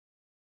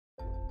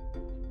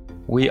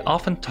We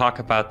often talk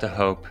about the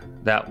hope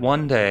that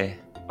one day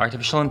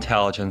artificial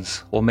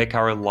intelligence will make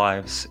our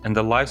lives and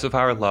the lives of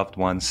our loved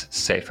ones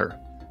safer.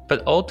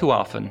 But all too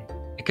often,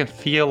 it can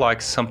feel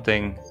like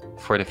something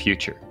for the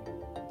future.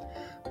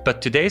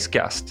 But today's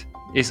guest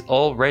is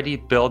already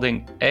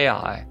building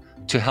AI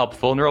to help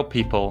vulnerable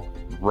people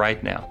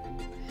right now.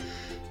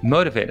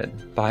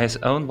 Motivated by his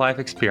own life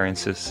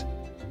experiences,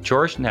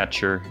 George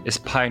Netscher is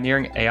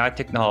pioneering AI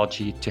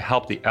technology to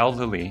help the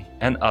elderly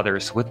and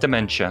others with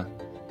dementia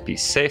be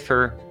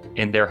safer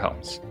in their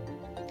homes.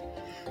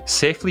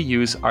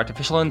 SafelyYou's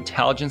artificial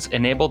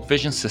intelligence-enabled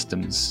vision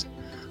systems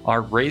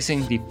are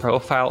raising the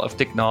profile of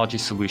technology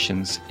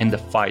solutions in the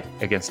fight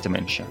against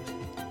dementia.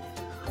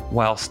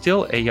 While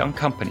still a young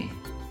company,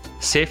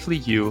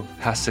 SafelyYou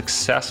has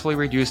successfully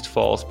reduced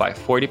falls by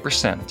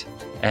 40%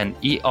 and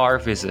ER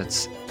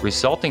visits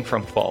resulting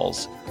from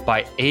falls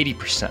by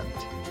 80%.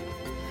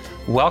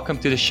 Welcome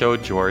to the show,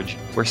 George.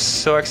 We're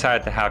so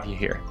excited to have you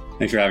here.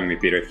 Thanks for having me,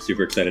 Peter.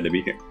 Super excited to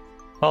be here.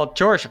 Well,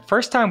 George,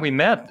 first time we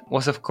met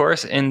was, of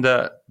course, in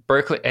the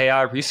Berkeley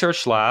AI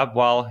Research Lab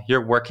while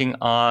you're working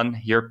on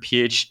your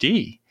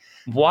PhD.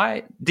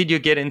 Why did you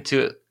get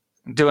into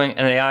doing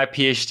an AI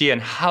PhD,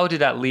 and how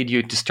did that lead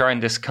you to starting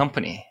this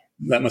company?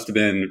 That must have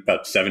been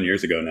about 7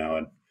 years ago now,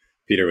 and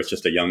Peter was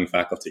just a young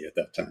faculty at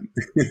that time.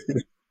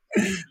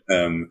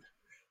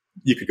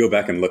 You could go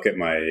back and look at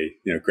my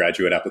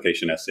graduate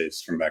application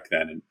essays from back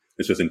then, and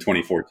this was in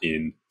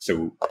 2014.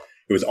 So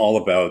it was all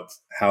about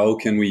how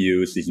can we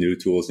use these new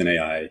tools in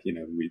AI.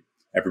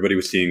 Everybody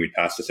was seeing we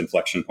passed this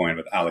inflection point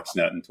with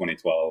AlexNet in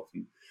 2012.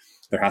 And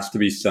there has to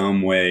be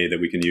some way that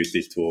we can use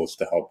these tools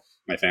to help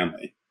my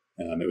family.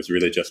 It was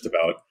really just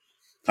about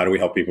how do we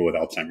help people with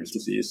Alzheimer's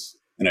disease.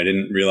 And I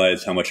didn't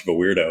realize how much of a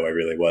weirdo I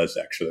really was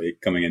actually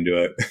coming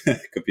into a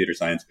computer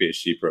science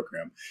PhD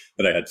program,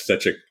 that I had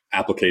such an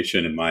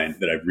application in mind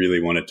that I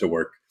really wanted to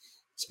work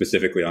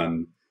specifically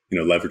on,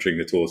 leveraging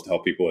the tools to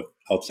help people with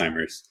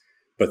Alzheimer's.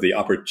 But the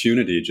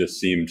opportunity just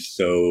seemed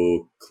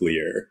so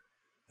clear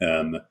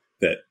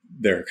that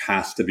there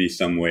has to be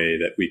some way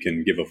that we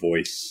can give a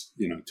voice,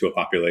 to a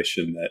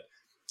population that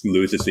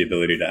loses the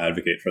ability to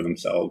advocate for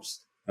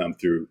themselves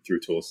through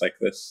tools like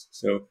this.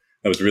 So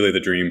that was really the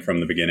dream from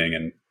the beginning.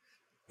 And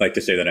I like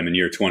to say that I'm in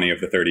year 20 of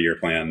the 30-year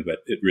plan, but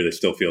it really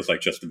still feels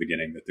like just the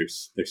beginning, that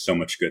there's so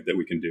much good that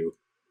we can do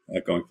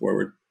going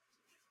forward.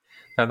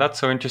 Now, that's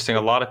so interesting.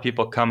 A lot of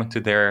people come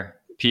into their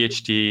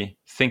PhD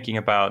thinking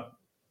about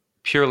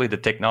purely the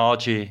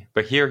technology,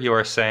 but here you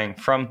are saying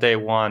from day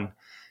one,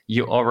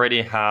 you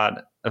already had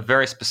a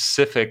very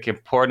specific,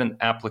 important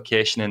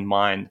application in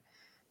mind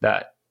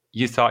that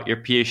you thought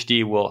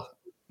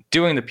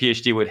doing the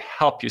PhD would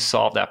help you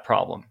solve that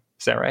problem.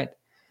 Is that right?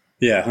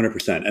 Yeah,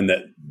 100%. And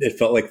that it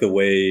felt like the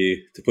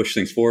way to push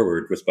things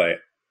forward was by,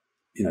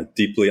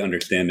 deeply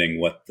understanding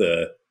what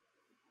the,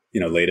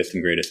 latest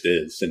and greatest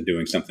is, and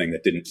doing something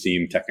that didn't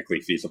seem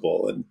technically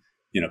feasible, and,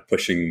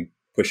 pushing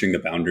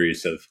the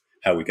boundaries of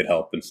how we could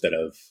help instead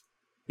of,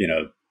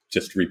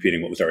 just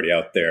repeating what was already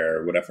out there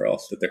or whatever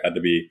else, that there had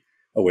to be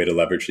a way to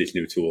leverage these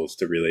new tools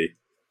to really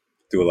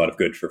do a lot of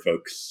good for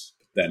folks.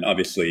 Then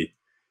obviously,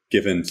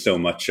 given so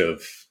much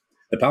of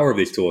the power of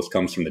these tools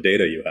comes from the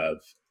data you have,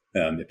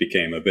 it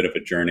became a bit of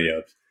a journey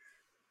of,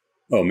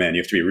 oh man,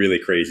 you have to be really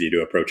crazy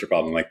to approach a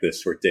problem like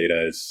this where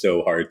data is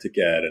so hard to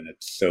get, and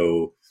it's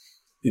so,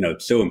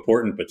 it's so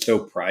important, but so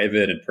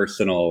private and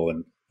personal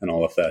and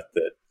all of that,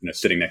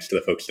 sitting next to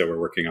the folks that were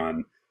working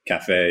on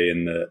Cafe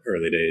in the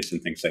early days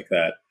and things like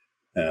that,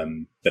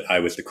 that I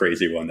was the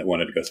crazy one that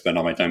wanted to go spend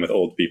all my time with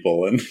old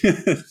people and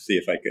see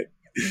if I could,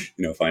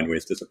 find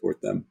ways to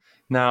support them.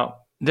 Now,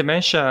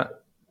 dementia,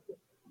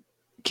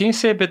 can you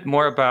say a bit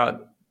more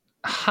about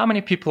how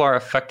many people are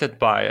affected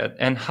by it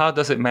and how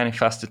does it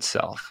manifest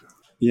itself?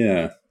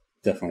 Yeah,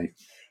 definitely.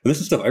 And this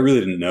is stuff I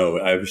really didn't know.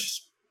 I was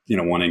just,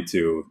 wanting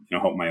to,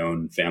 help my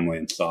own family,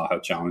 and saw how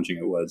challenging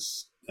it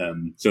was.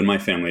 So in my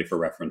family, for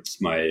reference,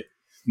 my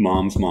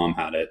mom's mom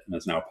had it and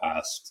has now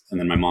passed. And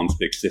then my mom's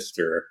big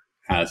sister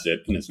has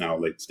it and is now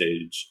late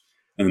stage.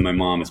 And then my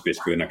mom is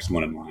basically the next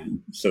one in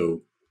line.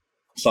 So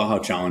saw how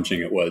challenging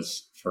it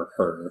was for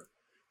her,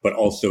 but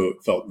also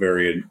it felt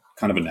very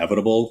kind of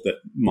inevitable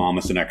that mom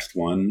is the next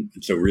one.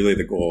 And so really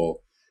the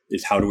goal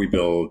is, how do we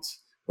build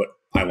what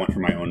I want for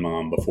my own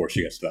mom before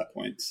she gets to that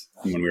point?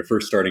 And when we were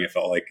first starting, it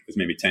felt like it was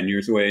maybe 10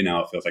 years away.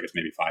 Now it feels like it's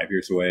maybe 5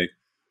 years away.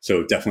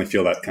 So definitely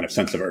feel that kind of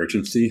sense of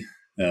urgency.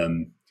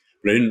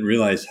 But I didn't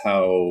realize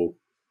how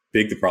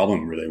big the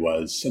problem really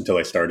was until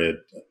I started,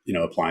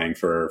 applying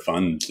for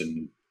funds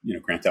and,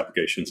 grant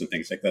applications and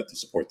things like that to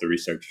support the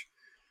research.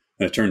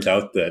 And it turns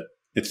out that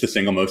it's the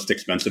single most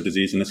expensive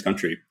disease in this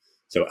country.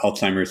 So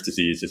Alzheimer's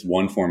disease is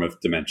one form of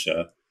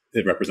dementia.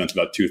 It represents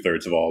about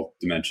 2/3 of all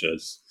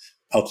dementias.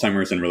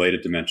 Alzheimer's and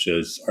related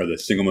dementias are the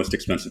single most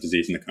expensive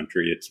disease in the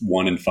country. It's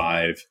 1 in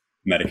 5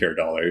 Medicare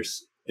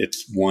dollars.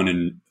 It's 1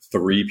 in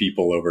 3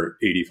 people over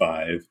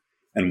 85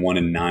 and 1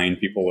 in 9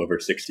 people over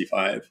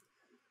 65,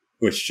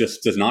 which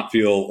just does not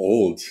feel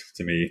old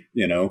to me.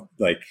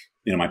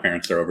 My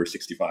parents are over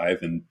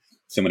 65 and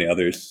so many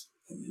others,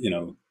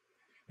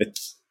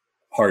 it's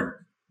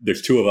hard.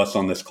 There's two of us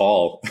on this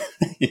call,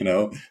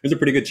 there's a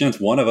pretty good chance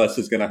one of us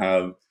is going to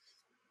have,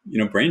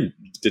 brain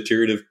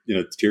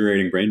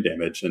deteriorating brain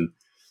damage. And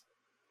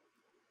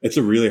it's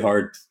a really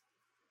hard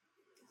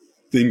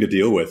thing to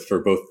deal with for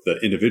both the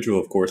individual,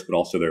 of course, but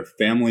also their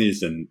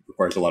families, and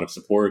requires a lot of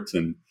support.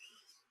 And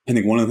I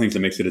think one of the things that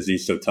makes a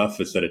disease so tough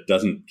is that it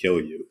doesn't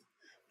kill you.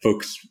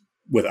 Folks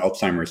with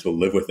Alzheimer's will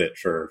live with it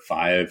for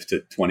 5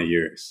 to 20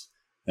 years.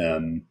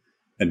 And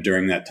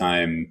during that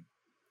time,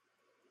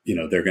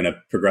 they're going to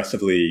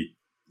progressively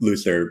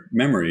lose their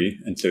memory.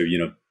 And so,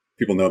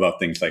 people know about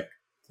things like,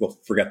 well,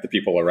 forget the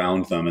people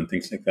around them and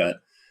things like that.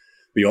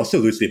 But you also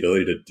lose the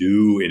ability to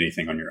do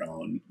anything on your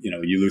own.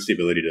 You lose the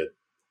ability to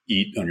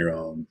eat on your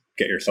own,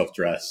 get yourself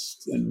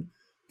dressed and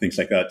things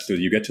like that. So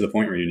you get to the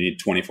point where you need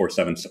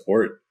 24/7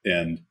 support,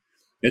 and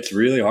it's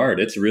really hard.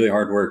 It's really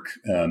hard work.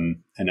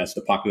 And as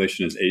the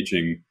population is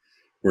aging,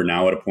 we're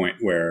now at a point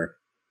where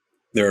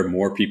there are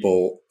more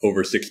people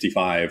over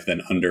 65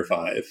 than under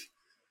 5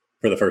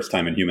 for the first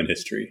time in human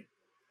history.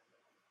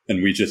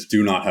 And we just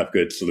do not have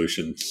good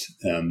solutions.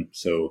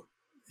 So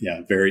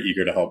yeah, very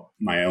eager to help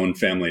my own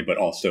family, but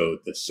also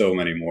there's so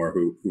many more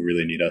who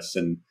really need us,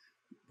 and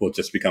will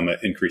just become an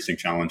increasing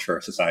challenge for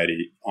our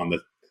society on the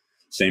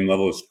same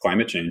level as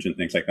climate change and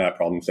things like that,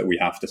 problems that we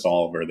have to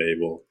solve, or they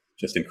will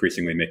just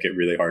increasingly make it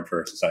really hard for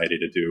our society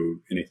to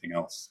do anything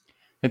else.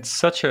 It's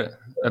such a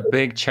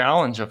big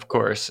challenge, of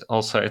course.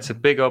 Also, it's a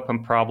big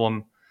open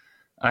problem.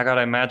 I got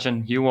to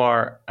imagine you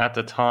are at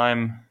the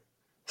time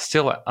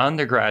still an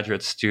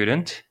undergraduate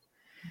student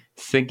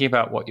thinking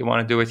about what you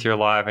want to do with your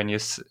life, and you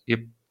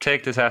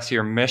take this as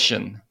your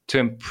mission to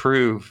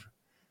improve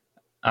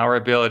our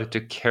ability to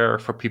care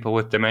for people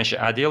with dementia,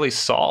 ideally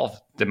solve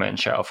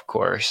dementia, of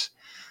course.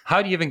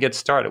 How do you even get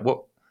started?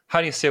 How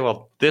do you say,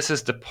 well, this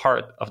is the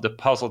part of the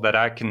puzzle that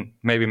I can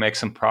maybe make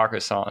some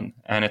progress on,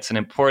 and it's an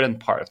important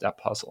part of that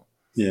puzzle?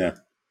 Yeah,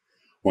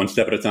 one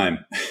step at a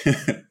time.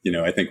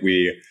 I think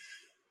we,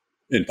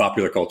 in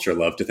popular culture,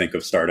 love to think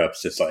of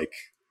startups as like,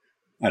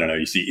 I don't know,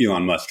 you see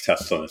Elon Musk,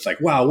 Tesla, and it's like,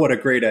 wow, what a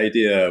great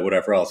idea,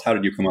 whatever else. How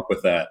did you come up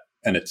with that?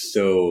 And it's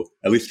so,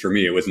 at least for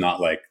me, it was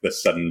not like the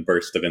sudden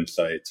burst of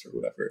insights or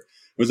whatever.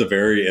 It was a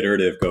very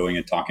iterative going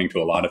and talking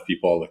to a lot of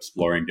people,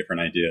 exploring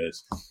different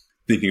ideas,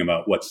 thinking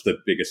about what's the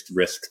biggest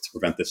risk to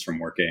prevent this from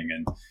working,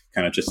 and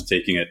kind of just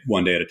taking it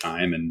one day at a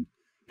time and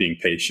being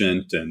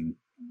patient and,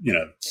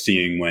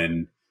 seeing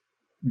when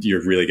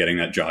you're really getting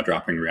that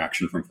jaw-dropping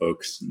reaction from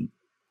folks. And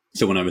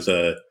so when I was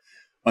a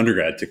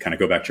undergrad, to kind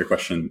of go back to your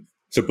question,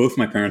 so both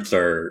my parents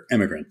are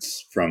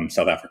immigrants from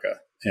South Africa,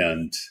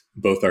 and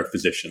both are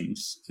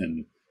physicians,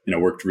 and,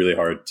 worked really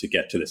hard to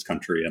get to this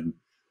country and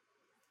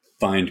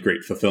find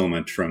great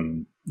fulfillment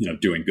from,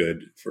 doing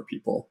good for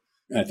people.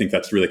 And I think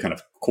that's really kind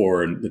of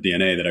core in the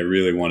DNA, that I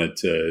really wanted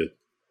to,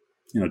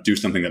 do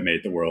something that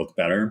made the world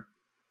better.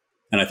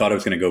 And I thought I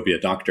was going to go be a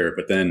doctor,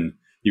 but then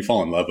you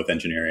fall in love with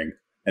engineering.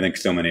 I think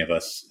so many of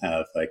us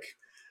have,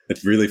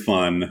 it's really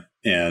fun,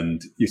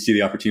 and you see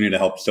the opportunity to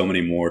help so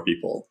many more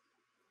people.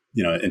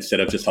 Instead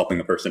of just helping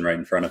the person right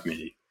in front of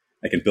me,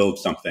 I can build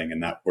something,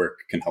 and that work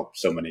can help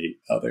so many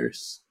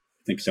others.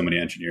 I think so many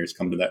engineers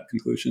come to that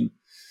conclusion.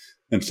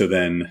 And so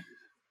then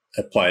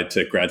applied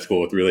to grad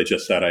school with really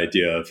just that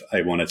idea of,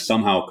 I want to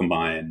somehow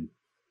combine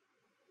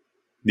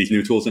these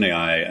new tools in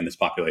AI and this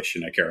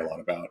population I care a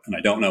lot about. And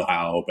I don't know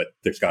how, but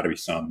there's got to be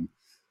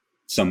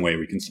some way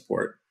we can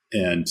support.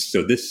 And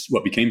so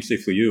what became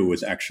SafelyYou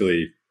was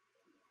actually,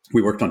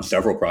 we worked on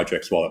several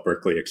projects while at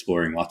Berkeley,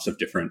 exploring lots of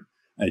different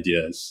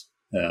ideas.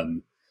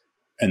 And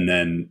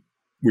then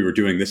we were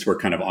doing this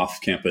work kind of off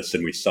campus,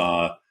 and we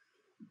saw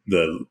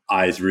the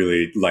eyes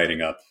really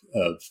lighting up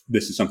of,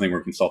 this is something where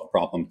we can solve a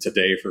problem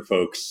today for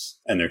folks.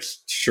 And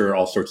there's sure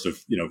all sorts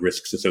of,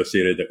 risks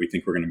associated that we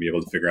think we're going to be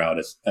able to figure out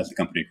as the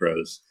company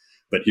grows.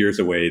 But here's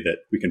a way that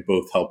we can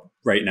both help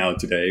right now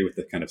today with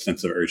the kind of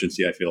sense of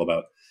urgency I feel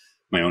about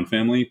my own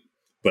family,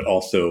 but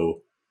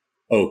also,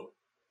 oh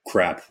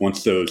crap,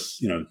 once the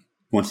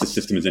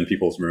system is in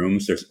people's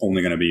rooms, there's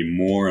only going to be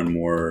more and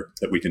more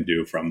that we can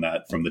do from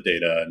the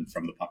data and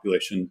from the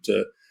population,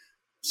 to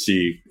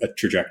see a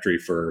trajectory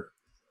for,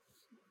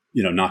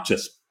 not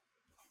just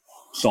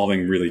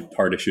solving really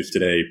hard issues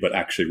today, but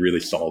actually really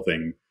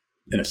solving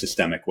in a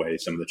systemic way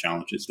some of the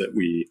challenges that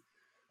we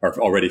are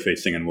already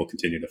facing and will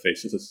continue to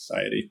face as a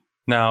society.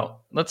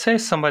 Now, let's say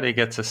somebody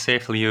gets a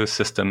SafelyYou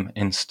system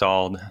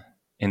installed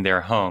in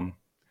their home.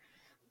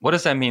 What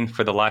does that mean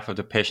for the life of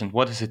the patient?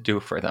 What does it do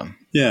for them?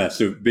 Yeah,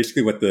 so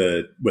basically what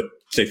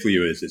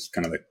SafelyYou is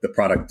kind of the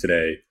product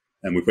today.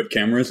 And we put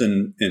cameras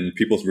in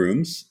people's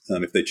rooms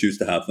if they choose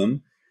to have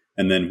them.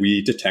 And then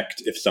we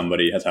detect if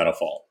somebody has had a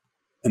fall.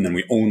 And then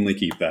we only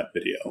keep that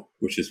video,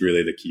 which is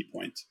really the key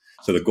point.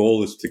 So the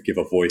goal is to give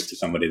a voice to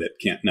somebody that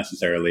can't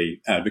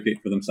necessarily advocate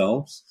for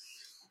themselves.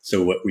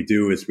 So what we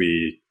do is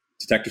we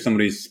detect if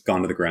somebody's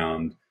gone to the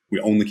ground. We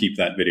only keep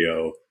that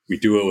video. We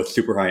do it with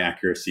super high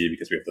accuracy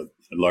because we have the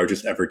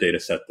largest ever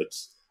data set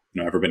that's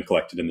ever been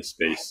collected in this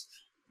space.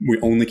 We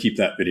only keep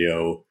that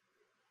video.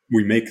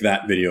 We make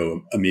that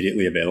video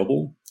immediately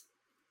available.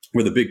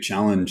 Where the big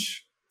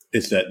challenge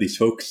is that these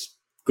folks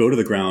go to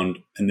the ground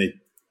and they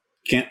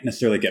can't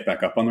necessarily get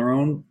back up on their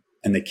own,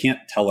 and they can't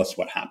tell us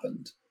what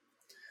happened.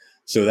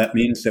 So that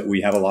means that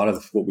we have a lot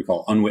of what we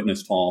call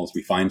unwitnessed falls.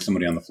 We find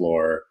somebody on the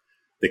floor.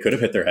 They could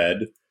have hit their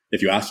head.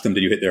 If you ask them,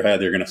 did you hit their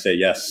head? They're going to say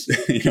yes,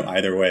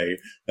 either way.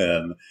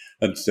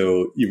 And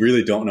so you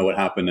really don't know what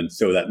happened. And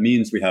so that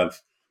means we have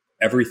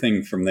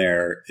everything from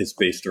there is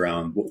based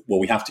around, well,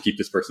 we have to keep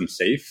this person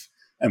safe,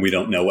 and we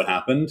don't know what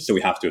happened, so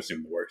we have to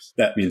assume the worst.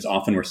 That means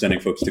often we're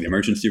sending folks to the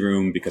emergency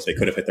room because they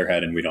could have hit their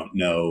head and we don't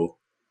know.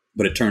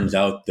 But it turns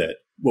out that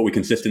what we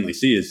consistently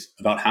see is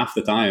about half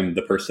the time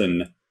the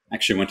person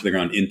actually went to the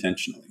ground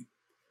intentionally.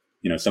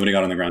 Somebody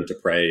got on the ground to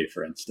pray,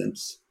 for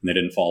instance, and they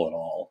didn't fall at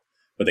all,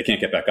 but they can't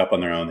get back up on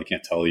their own. They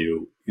can't tell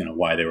you,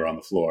 why they were on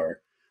the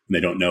floor, and they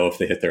don't know if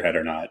they hit their head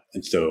or not.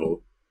 And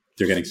so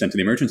they're getting sent to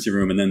the emergency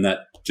room, and then that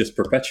just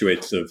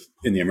perpetuates of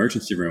in the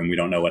emergency room, we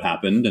don't know what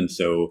happened. And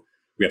so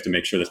we have to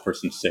make sure this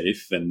person's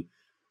safe. And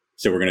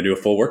so we're going to do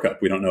a full workup.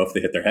 We don't know if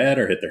they hit their head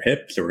or hit their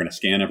hip. So we're going to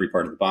scan every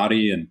part of the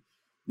body. And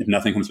if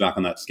nothing comes back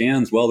on that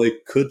scans, well, they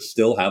could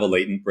still have a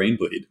latent brain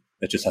bleed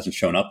that just hasn't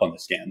shown up on the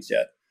scans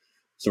yet.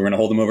 So we're going to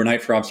hold them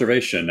overnight for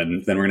observation,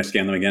 and then we're going to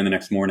scan them again the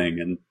next morning.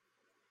 And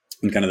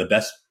in kind of the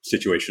best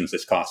situations,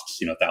 this costs,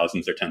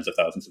 thousands or tens of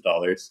thousands of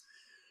dollars.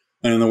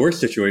 And in the worst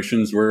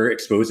situations, we're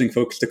exposing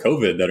folks to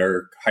COVID that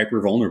are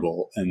hyper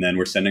vulnerable, and then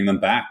we're sending them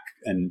back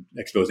and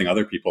exposing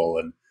other people.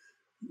 And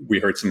we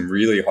heard some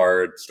really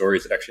hard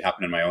stories that actually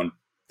happened in my own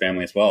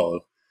family as well,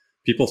 of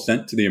people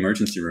sent to the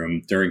emergency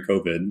room during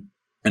COVID,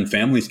 and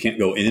families can't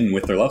go in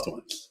with their loved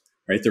ones,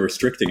 right? They're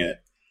restricting it.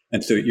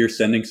 And so you're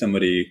sending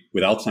somebody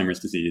with Alzheimer's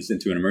disease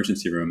into an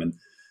emergency room, and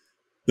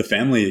the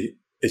family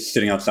is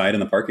sitting outside in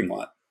the parking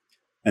lot,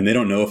 and they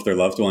don't know if their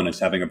loved one is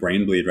having a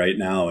brain bleed right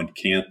now and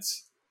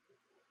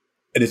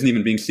it isn't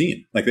even being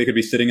seen. Like, they could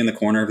be sitting in the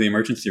corner of the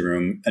emergency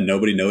room and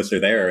nobody knows they're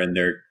there, and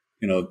they're,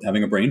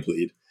 having a brain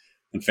bleed.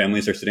 And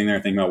families are sitting there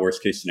thinking about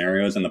worst case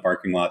scenarios in the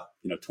parking lot,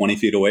 20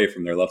 feet away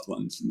from their loved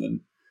ones. And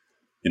then,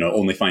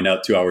 only find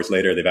out 2 hours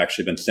later, they've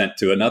actually been sent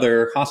to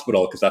another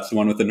hospital because that's the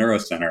one with the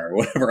neurocenter or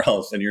whatever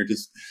else. And you're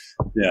just,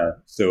 yeah.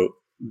 So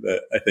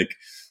I think,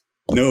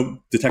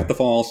 detect the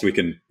fall so we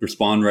can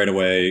respond right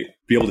away,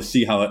 be able to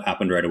see how it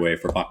happened right away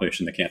for a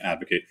population that can't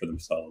advocate for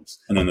themselves.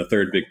 And then the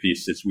third big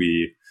piece is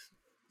we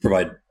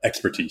provide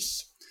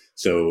expertise.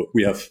 So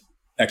we have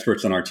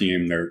experts on our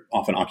team. They're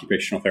often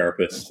occupational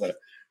therapists that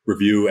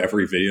review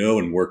every video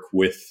and work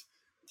with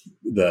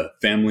the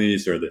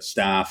families or the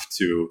staff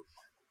to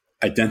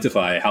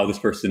identify how this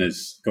person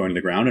is going to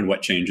the ground and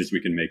what changes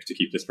we can make to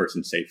keep this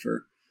person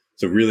safer.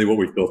 So really what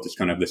we've built is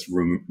kind of this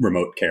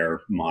remote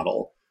care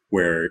model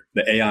where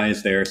the AI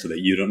is there so that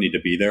you don't need to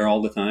be there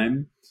all the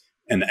time,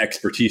 and the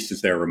expertise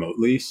is there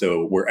remotely.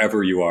 So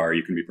wherever you are,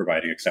 you can be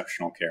providing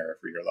exceptional care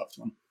for your loved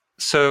one.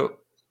 So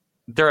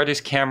there are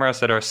these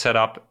cameras that are set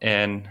up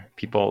in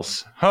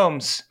people's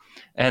homes,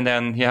 and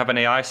then you have an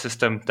AI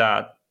system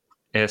that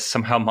is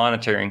somehow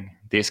monitoring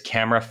these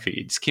camera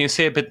feeds. Can you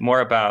say a bit more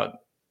about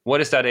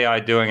what is that AI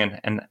doing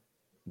and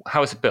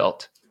how is it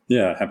built?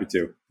 Yeah, happy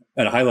to.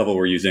 At a high level,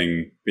 we're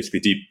using basically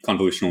deep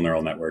convolutional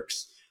neural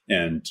networks.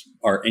 And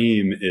our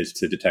aim is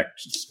to detect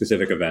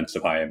specific events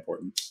of high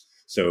importance.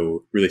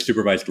 So really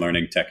supervised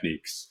learning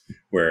techniques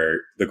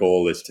where the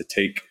goal is to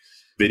take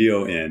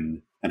video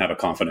in and have a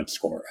confidence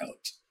score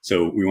out.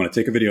 So we want to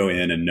take a video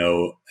in and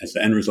know as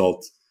the end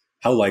result,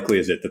 how likely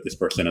is it that this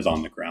person is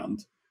on the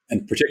ground?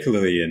 And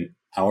particularly in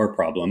our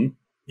problem,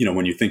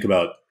 when you think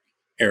about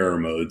error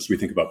modes, we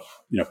think about,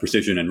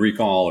 precision and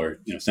recall, or,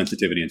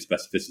 sensitivity and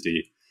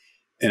specificity.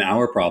 In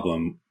our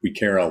problem, we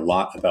care a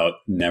lot about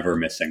never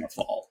missing a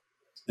fall.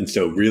 And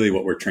so really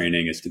what we're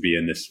training is to be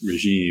in this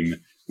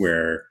regime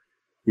where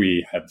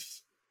we have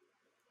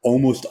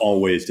almost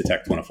always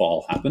detect when a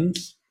fall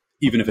happens,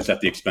 even if it's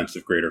at the expense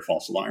of greater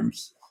false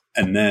alarms.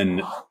 And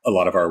then a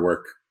lot of our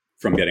work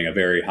from getting a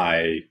very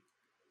high,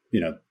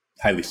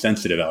 highly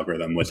sensitive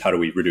algorithm was how do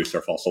we reduce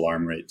our false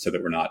alarm rate so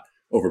that we're not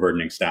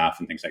overburdening staff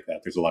and things like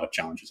that. There's a lot of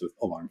challenges with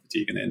alarm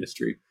fatigue in the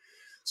industry.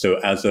 So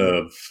as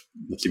of,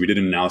 we did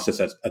an analysis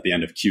at the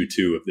end of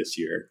Q2 of this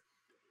year.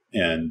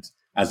 And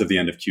as of the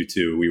end of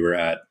Q2, we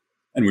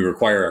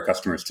require our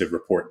customers to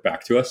report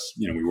back to us.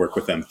 We work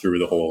with them through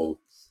the whole,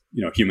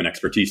 human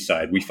expertise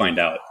side. We find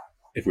out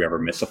if we ever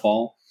miss a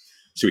fall.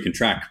 So we can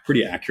track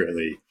pretty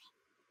accurately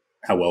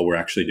how well we're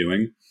actually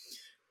doing.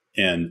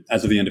 And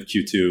as of the end of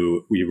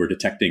Q2, we were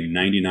detecting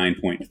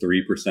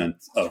 99.3%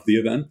 of the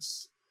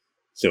events.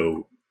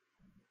 So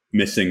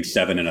missing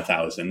 7 in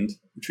 1,000,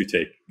 which we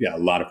take a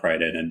lot of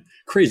pride in, and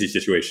crazy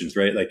situations,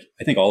 right? Like,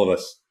 I think all of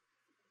us,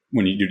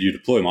 when you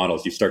deploy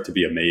models, you start to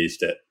be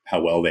amazed at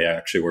how well they are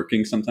actually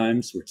working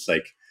sometimes, where it's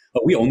like,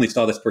 oh, we only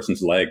saw this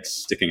person's legs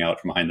sticking out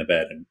from behind the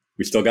bed and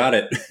we still got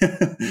it,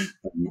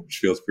 which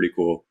feels pretty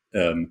cool.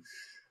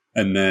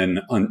 And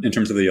then in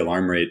terms of the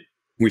alarm rate,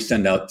 we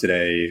send out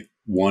today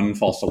one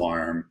false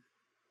alarm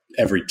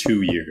every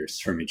 2 years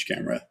from each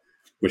camera,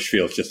 which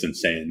feels just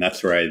insane.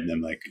 That's where I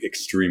am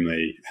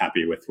extremely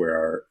happy with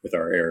where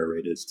our error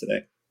rate is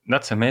today.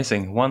 That's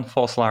amazing. One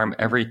false alarm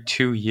every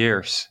 2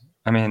 years.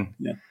 I mean,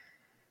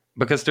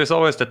 Because there's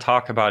always the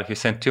talk about if you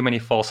send too many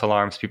false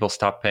alarms, people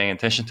stop paying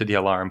attention to the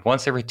alarm.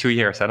 Once every 2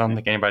 years, I don't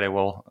think anybody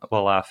will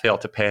fail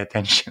to pay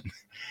attention.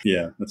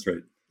 Yeah, that's right.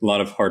 A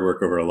lot of hard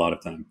work over a lot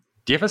of time.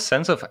 Do you have a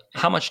sense of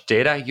how much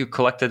data you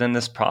collected in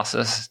this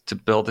process to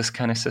build this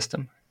kind of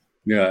system?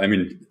 Yeah, I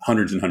mean,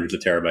 hundreds and hundreds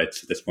of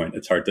terabytes at this point.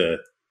 It's hard to,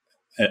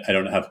 I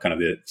don't have kind of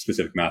the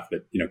specific math,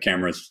 but,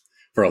 cameras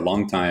for a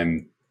long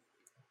time,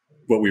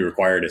 what we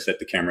required is that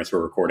the cameras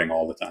were recording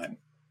all the time,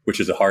 which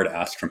is a hard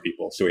ask from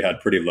people. So we had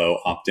pretty low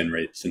opt-in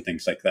rates and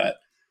things like that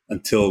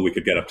until we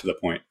could get up to the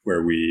point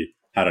where we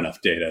had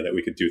enough data that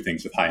we could do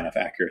things with high enough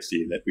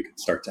accuracy that we could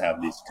start to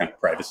have these kind of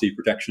privacy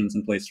protections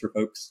in place for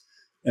folks.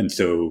 And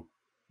so,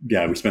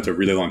 yeah, we spent a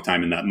really long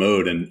time in that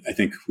mode. And I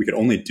think we could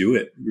only do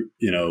it,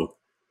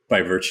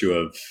 by virtue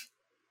of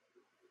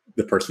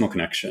the personal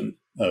connection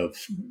of,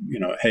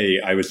 hey,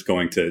 I was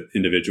going to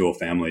individual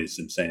families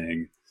and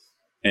saying,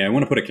 hey, I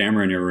want to put a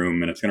camera in your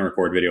room and it's going to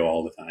record video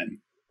all the time.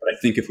 But I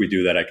think if we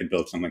do that, I can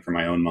build something for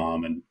my own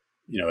mom. And,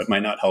 it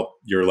might not help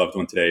your loved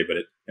one today, but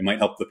it might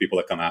help the people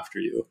that come after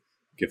you,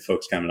 give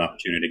folks kind of an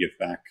opportunity to give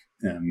back.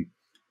 And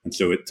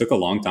so it took a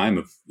long time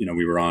of,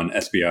 we were on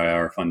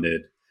SBIR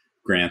funded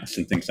grants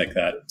and things like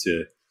that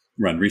to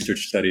run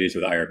research studies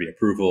with IRB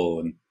approval.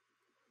 And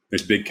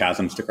there's big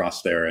chasms to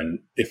cross there. And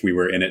if we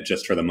were in it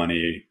just for the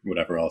money,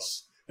 whatever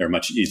else, they're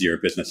much easier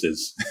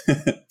businesses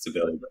to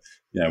build. But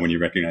yeah, when you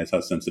recognize how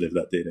sensitive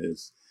that data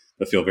is,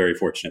 I feel very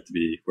fortunate to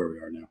be where we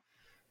are now.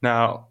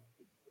 Now,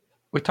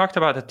 we talked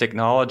about the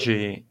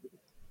technology,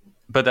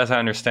 but as I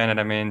understand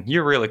it,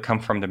 you really come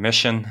from the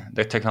mission.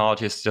 The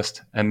technology is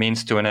just a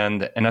means to an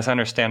end. And as I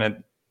understand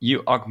it,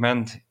 you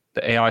augment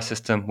the AI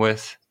system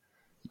with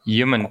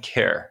human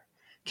care.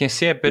 Can you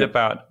say a bit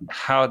about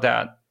how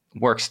that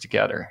works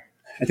together?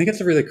 I think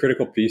it's a really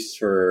critical piece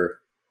for,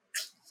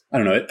 I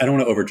don't know, I don't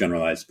want to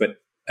overgeneralize, but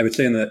I would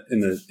say in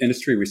the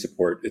industry we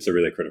support, it's a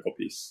really critical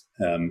piece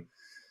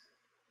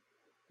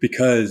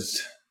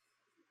because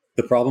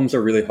the problems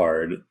are really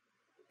hard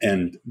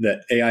and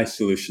that AI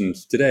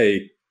solutions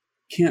today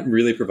can't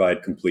really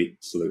provide complete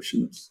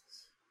solutions,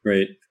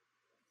 right?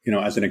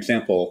 As an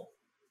example,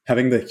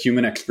 having the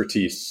human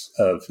expertise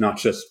of not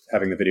just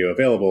having the video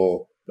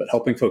available, but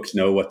helping folks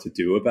know what to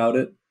do about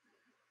it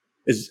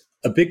is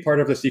a big part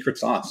of the secret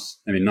sauce.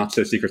 Not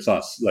so secret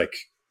sauce, like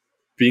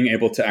being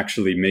able to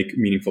actually make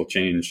meaningful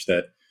change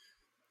that,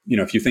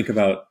 if you think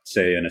about,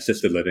 say, an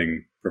assisted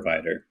living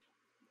provider,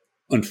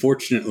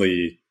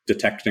 unfortunately,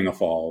 detecting a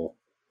fall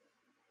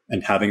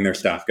and having their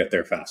staff get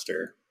there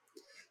faster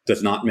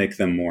does not make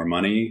them more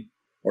money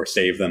or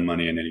save them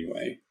money in any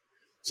way.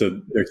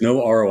 So there's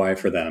no ROI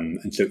for them.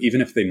 And so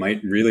even if they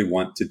might really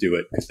want to do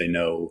it because they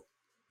know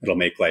it'll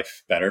make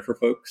life better for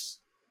folks,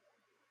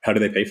 how do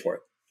they pay for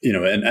it?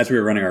 And as we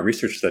were running our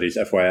research studies,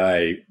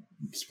 FYI,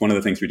 one of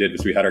the things we did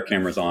was we had our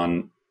cameras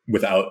on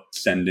without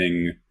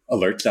sending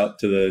alerts out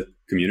to the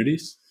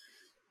communities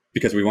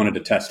because we wanted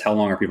to test how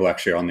long are people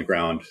actually on the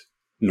ground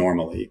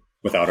normally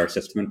without our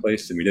system in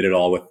place. And we did it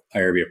all with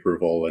IRB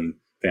approval and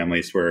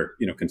families were,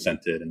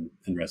 consented and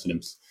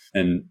residents.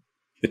 And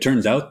it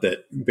turns out that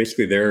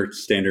basically their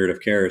standard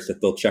of care is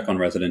that they'll check on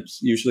residents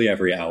usually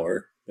every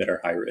hour that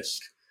are high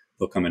risk.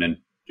 They'll come in and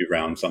do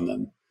rounds on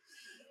them.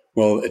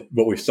 Well,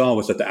 what we saw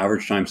was that the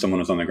average time someone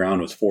was on the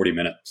ground was 40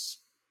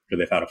 minutes after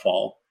they've had a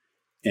fall.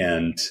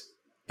 And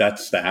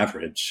that's the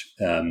average.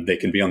 They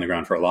can be on the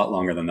ground for a lot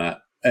longer than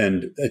that.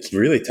 And it's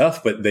really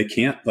tough, but they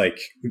can't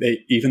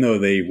even though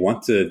they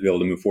want to be able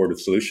to move forward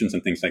with solutions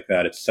and things like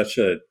that, it's such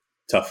a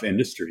tough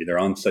industry. They're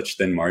on such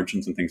thin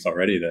margins and things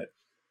already that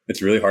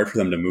it's really hard for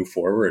them to move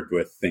forward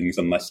with things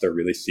unless they're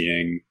really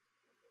seeing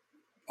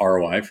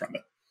ROI from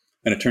it.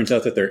 And it turns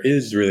out that there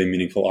is really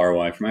meaningful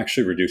ROI from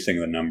actually reducing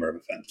the number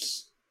of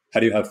events.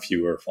 How do you have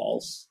fewer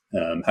falls?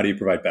 How do you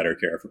provide better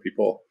care for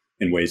people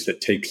in ways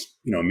that takes,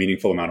 a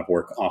meaningful amount of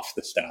work off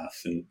the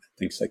staff and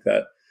things like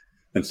that?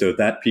 And so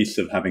that piece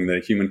of having the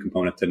human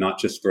component to not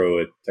just throw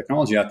a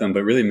technology at them,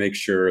 but really make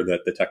sure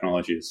that the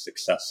technology is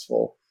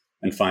successful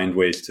and find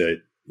ways to,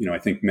 I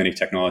think many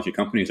technology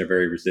companies are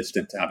very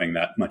resistant to having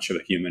that much of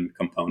a human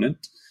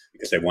component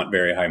because they want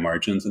very high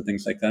margins and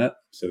things like that.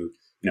 So,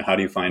 how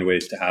do you find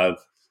ways to have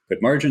good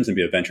margins and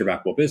be a venture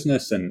backable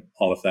business and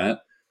all of that,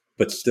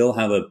 but still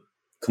have a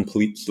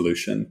complete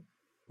solution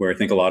where I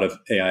think a lot of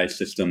AI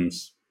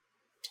systems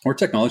or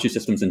technology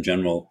systems in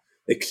general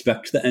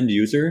expect the end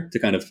user to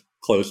kind of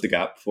close the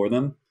gap for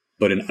them.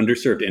 But in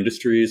underserved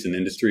industries and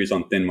industries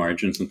on thin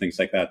margins and things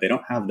like that, they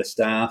don't have the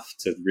staff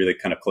to really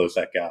kind of close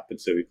that gap.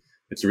 And so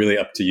it's really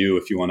up to you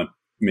if you want to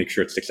make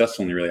sure it's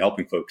successful and you're really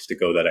helping folks to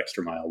go that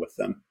extra mile with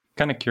them.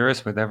 Kind of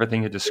curious with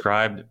everything you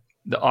described,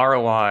 the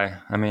ROI,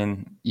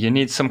 you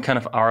need some kind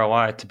of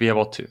ROI to be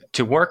able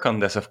to work on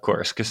this, of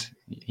course, because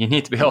you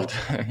need to be able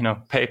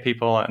to, pay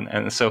people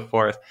and so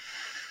forth.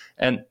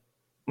 And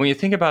when you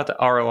think about the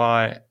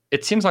ROI,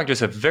 it seems like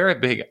there's a very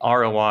big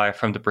ROI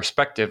from the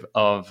perspective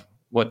of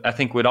what I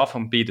think would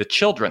often be the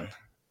children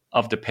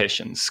of the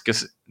patients,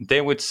 because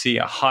they would see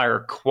a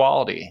higher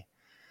quality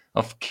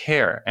of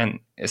care. And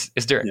is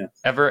there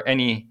ever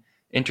any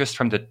interest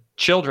from the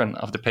children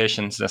of the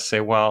patients that say,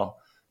 well,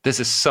 this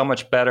is so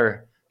much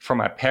better for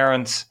my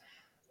parents.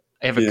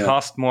 If it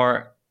costs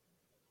more,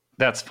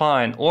 that's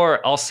fine.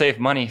 Or I'll save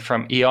money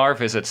from ER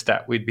visits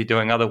that we'd be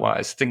doing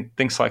otherwise.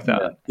 Things like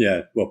that.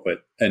 Yeah, well put.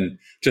 And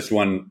just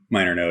one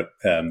minor note,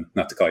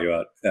 not to call you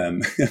out,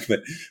 but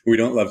we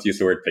don't love to use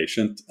the word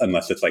patient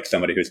unless it's like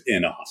somebody who's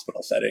in a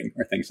hospital setting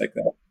or things like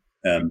that.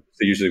 So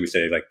usually we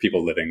say like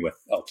people living with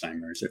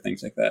Alzheimer's or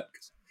things like that.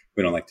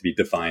 We don't like to be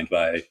defined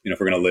by, if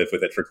we're going to live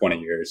with it for 20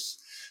 years,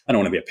 I don't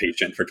want to be a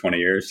patient for 20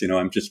 years.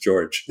 I'm just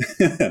George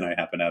and I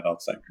happen to have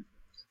Alzheimer's.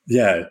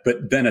 Yeah.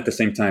 But then at the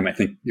same time, I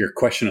think your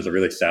question is a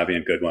really savvy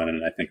and good one.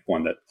 And I think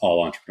one that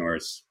all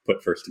entrepreneurs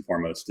put first and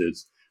foremost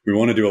is we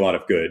want to do a lot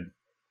of good,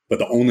 but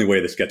the only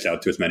way this gets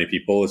out to as many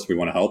people as we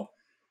want to help,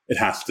 it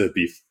has to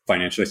be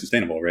financially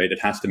sustainable, right?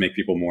 It has to make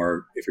people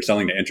more, if you're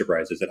selling to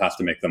enterprises, it has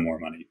to make them more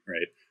money,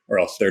 right? Or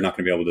else they're not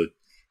going to be able to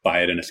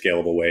buy it in a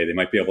scalable way. They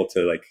might be able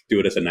to like do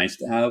it as a nice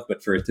to have,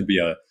 but for it to be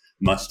a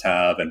must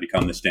have and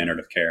become the standard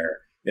of care,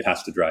 it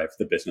has to drive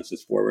the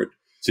businesses forward.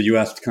 So you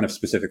asked kind of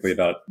specifically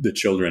about the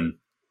children.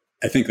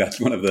 I think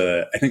that's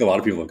I think a lot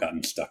of people have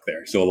gotten stuck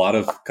there. So a lot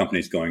of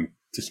companies going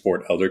to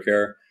support elder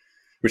care,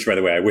 which by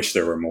the way, I wish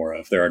there were more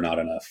of. There are not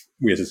enough.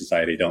 We as a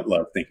society don't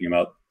love thinking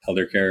about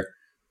elder care.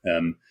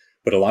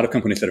 But a lot of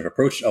companies that have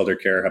approached elder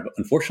care have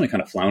unfortunately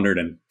kind of floundered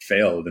and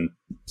failed. And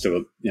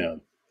so,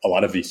 a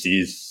lot of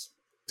VCs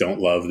don't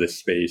love this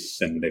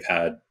space, and they've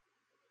had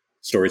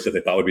stories that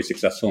they thought would be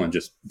successful and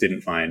just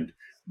didn't find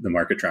the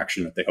market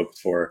traction that they hoped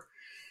for.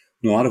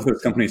 And a lot of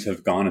those companies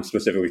have gone and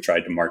specifically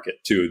tried to market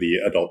to the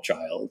adult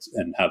child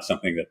and have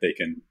something that they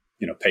can,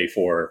 pay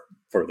for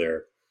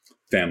their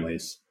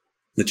families.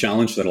 The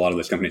challenge that a lot of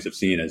those companies have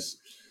seen is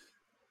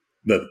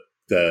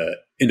the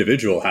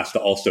individual has to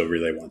also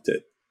really want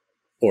it.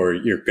 Or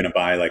you're going to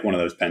buy like one of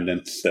those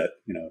pendants that,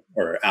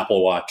 or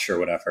Apple Watch or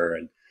whatever,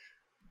 and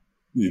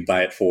you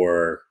buy it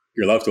for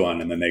your loved one,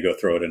 and then they go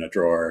throw it in a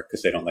drawer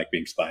because they don't like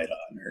being spied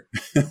on or,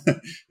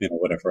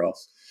 whatever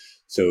else.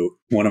 So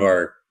one of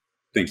our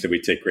things that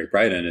we take great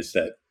pride in is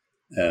that,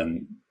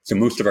 so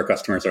most of our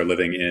customers are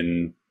living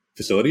in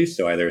facilities,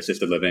 so either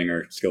assisted living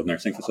or skilled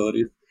nursing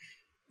facilities.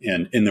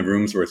 And in the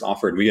rooms where it's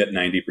offered, we get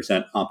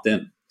 90%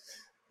 opt-in.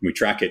 We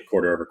track it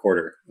quarter over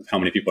quarter of how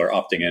many people are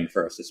opting in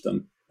for our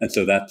system. And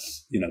so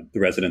that's, the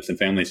residents and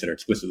families that are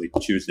explicitly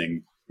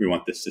choosing, we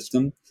want this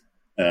system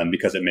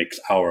because it makes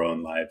our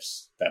own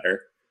lives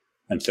better.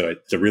 And so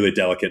it's a really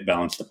delicate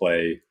balance to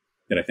play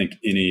that I think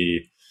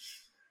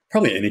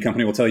probably any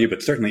company will tell you,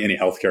 but certainly any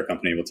healthcare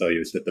company will tell you,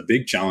 is that the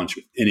big challenge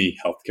with any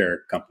healthcare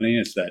company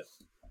is that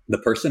the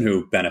person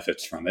who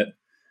benefits from it,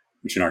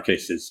 which in our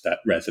case is that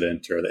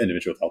resident or the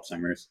individual with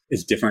Alzheimer's,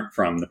 is different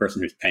from the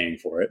person who's paying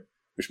for it,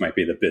 which might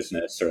be the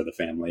business or the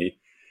family,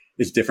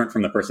 is different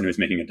from the person who's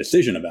making a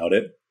decision about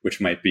it, which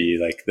might be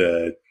like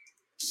the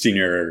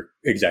senior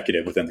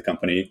executive within the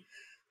company,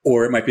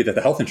 or it might be that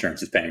the health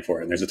insurance is paying for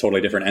it and there's a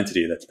totally different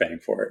entity that's paying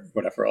for it,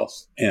 whatever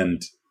else.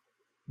 And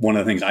one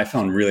of the things I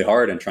found really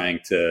hard in trying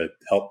to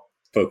help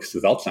folks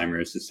with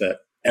Alzheimer's is that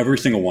every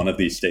single one of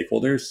these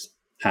stakeholders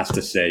has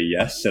to say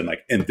yes, and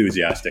like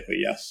enthusiastically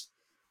yes.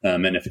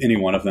 And if any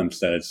one of them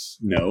says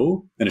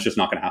no, then it's just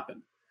not going to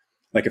happen.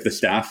 Like if the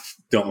staff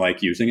don't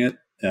like using it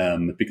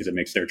because it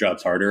makes their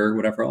jobs harder or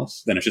whatever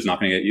else, then it's just not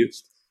going to get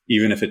used.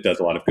 Even if it does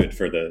a lot of good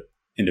for the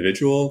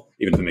individual,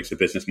 even if it makes the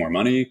business more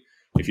money,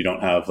 if you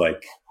don't have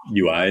like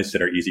UIs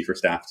that are easy for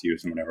staff to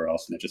use and whatever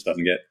else, then it just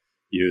doesn't get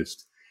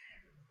used.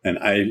 And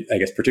I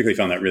guess particularly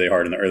found that really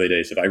hard in the early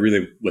days. If I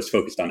really was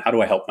focused on how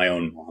do I help my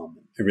own mom,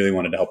 I really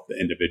wanted to help the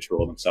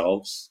individual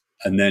themselves.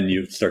 And then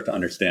you start to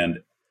understand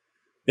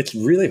it's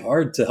really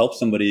hard to help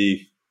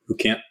somebody who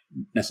can't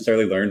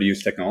necessarily learn to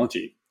use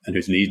technology and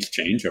whose needs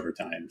change over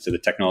time. So the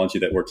technology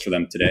that works for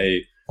them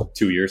today,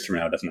 2 years from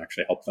now, doesn't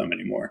actually help them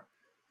anymore.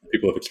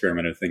 People have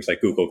experimented with things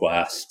like Google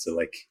Glass to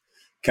like,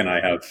 can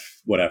I have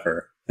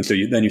whatever? And so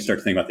then you start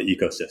to think about the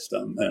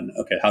ecosystem and,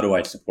 okay, how do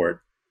I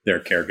support their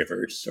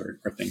caregivers or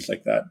things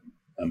like that?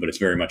 But it's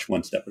very much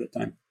one step at a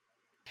time.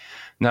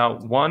 Now,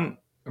 one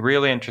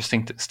really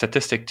interesting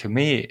statistic to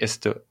me is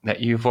that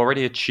you've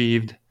already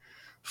achieved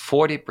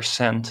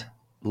 40%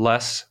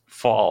 less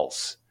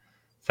falls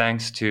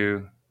thanks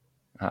to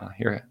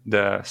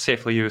the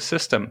SafelyYou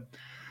system.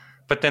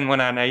 But then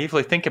when I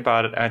naively think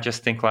about it, I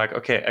just think like,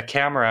 okay, a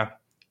camera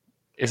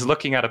is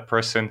looking at a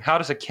person. How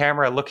does a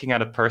camera looking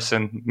at a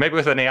person, maybe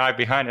with an AI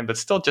behind him, but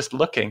still just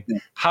looking,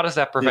 how does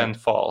that prevent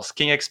falls?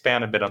 Can you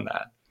expand a bit on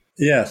that?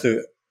 Yeah.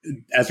 So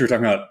as we were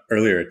talking about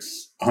earlier,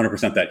 it's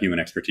 100% that human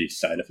expertise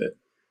side of it.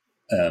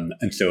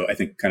 And so I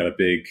think kind of a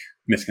big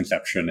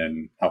misconception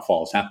in how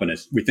falls happen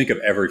is we think of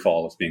every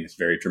fall as being this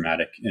very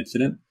dramatic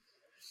incident.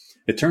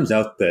 It turns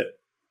out that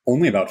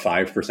only about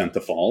 5%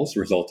 of falls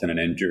result in an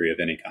injury of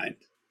any kind.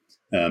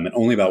 And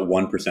only about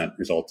 1%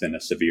 result in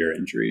a severe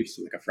injury,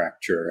 so like a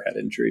fracture or head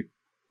injury.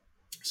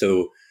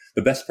 So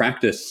the best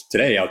practice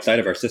today outside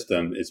of our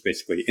system is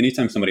basically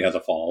anytime somebody has a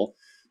fall,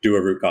 do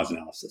a root cause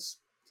analysis.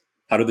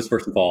 how did this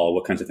person fall?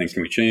 What kinds of things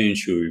can we change?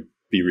 Should we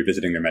be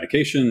revisiting their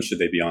medication? Should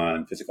they be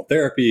on physical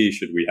therapy?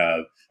 Should we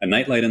have a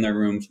nightlight in their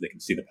room so they can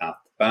see the path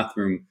to the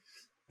bathroom?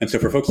 And so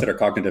for folks that are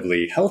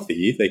cognitively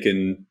healthy, they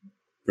can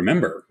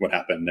remember what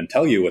happened and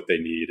tell you what they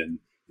need. And,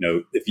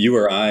 if you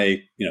or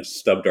I,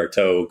 stubbed our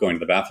toe going to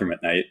the bathroom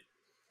at night,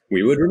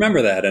 we would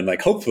remember that and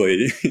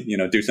hopefully,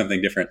 do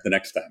something different the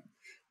next time.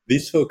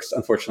 These folks,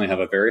 unfortunately, have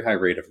a very high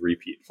rate of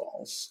repeat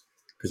falls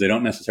because they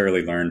don't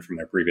necessarily learn from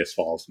their previous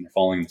falls and they're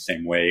falling the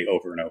same way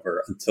over and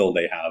over until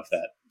they have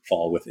that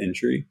fall with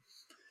injury.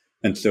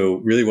 And so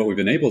really what we've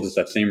enabled is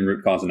that same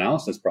root cause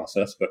analysis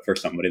process, but for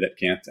somebody that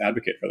can't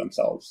advocate for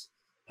themselves.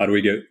 How do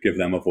we give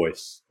them a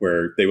voice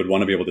where they would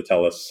want to be able to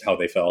tell us how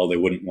they fell? They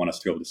wouldn't want us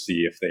to be able to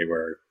see if they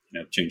were,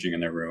 changing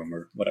in their room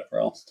or whatever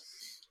else.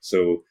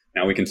 So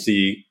now we can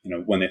see,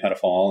 when they've had a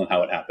fall and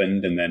how it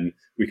happened, and then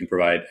we can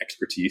provide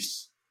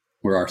expertise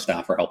where our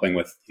staff are helping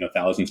with,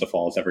 thousands of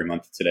falls every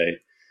month today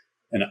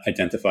and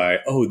identify,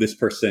 this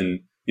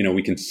person,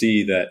 we can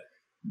see that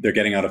they're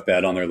getting out of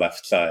bed on their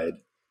left side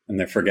and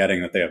they're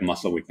forgetting that they have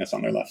muscle weakness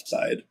on their left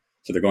side.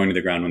 So they're going to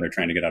the ground when they're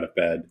trying to get out of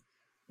bed.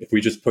 If we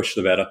just push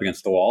the bed up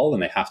against the wall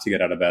and they have to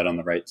get out of bed on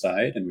the right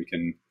side, and we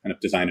can kind of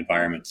design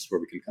environments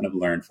where we can kind of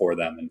learn for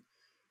them. And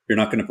you're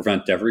not going to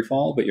prevent every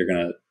fall, but you're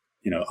going to,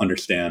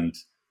 understand.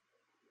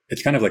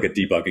 It's kind of like a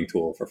debugging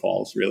tool for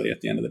falls, really, at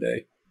the end of the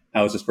day.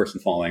 How is this person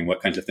falling?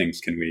 What kinds of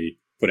things can we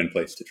put in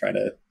place to try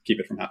to keep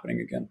it from happening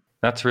again?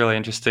 That's really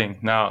interesting.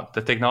 Now,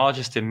 the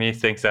technologist in me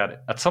thinks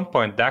that at some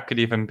point that could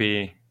even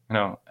be,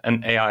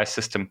 an AI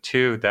system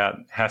too, that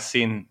has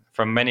seen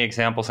from many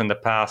examples in the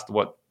past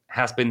what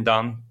has been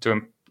done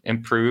to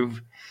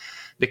improve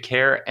the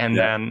care, and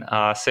then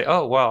say,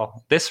 oh,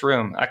 well, this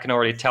room, I can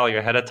already tell you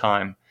ahead of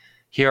time,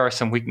 here are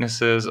some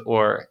weaknesses,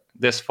 or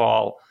this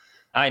fall,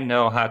 I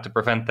know how to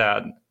prevent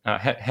that.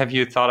 Have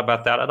you thought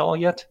about that at all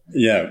yet?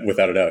 Yeah,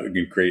 without a doubt.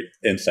 Great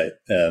insight.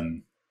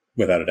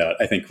 Without a doubt.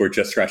 I think we're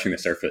just scratching the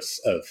surface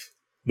of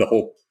the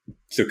whole,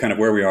 so kind of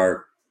where we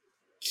are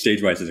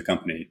stage-wise as a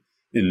company.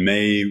 In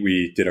May,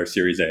 we did our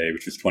Series A,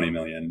 which was 20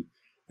 million.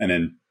 And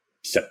in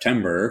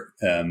September,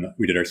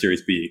 we did our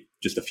Series B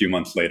just a few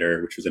months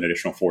later, which was an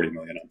additional 40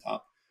 million on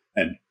top.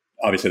 And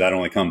obviously that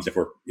only comes if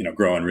we're,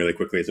 growing really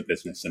quickly as a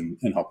business and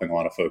helping a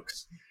lot of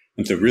folks.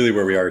 And so really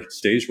where we are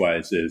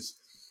stage-wise is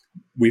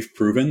we've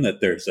proven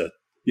that there's a,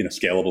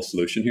 scalable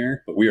solution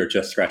here, but we are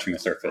just scratching the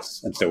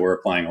surface. And so we're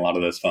applying a lot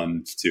of those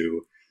funds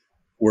to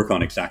work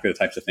on exactly the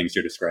types of things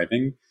you're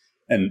describing.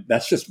 And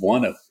that's just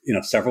one of,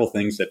 several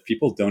things that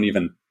people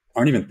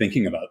aren't even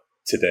thinking about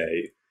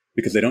today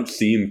because they don't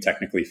seem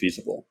technically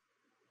feasible.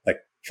 Like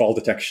fall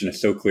detection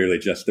is so clearly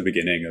just the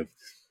beginning of,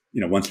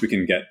 once we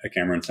can get a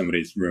camera in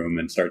somebody's room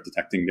and start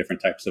detecting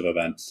different types of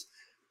events,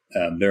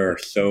 there are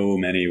so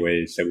many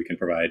ways that we can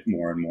provide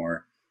more and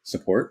more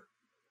support.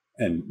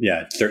 And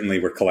yeah, certainly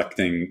we're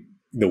collecting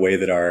the way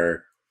that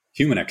our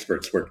human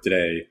experts work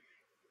today.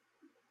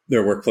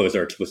 Their workflows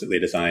are explicitly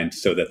designed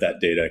so that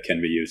that data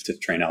can be used to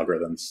train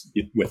algorithms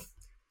with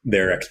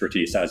their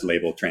expertise as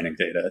labeled training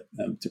data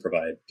to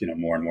provide,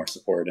 more and more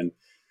support. And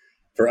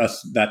for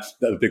us, that's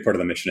a big part of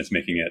the mission, is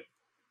making it.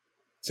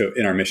 So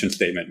in our mission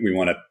statement, we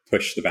want to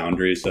push the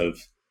boundaries of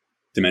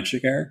dementia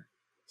care,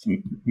 so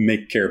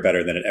make care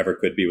better than it ever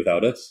could be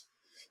without us.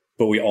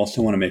 But we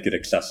also want to make it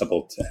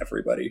accessible to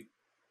everybody.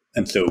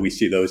 And so we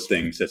see those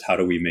things as how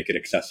do we make it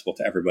accessible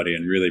to everybody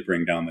and really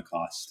bring down the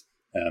cost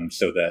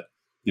so that,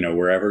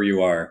 wherever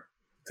you are,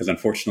 because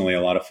unfortunately,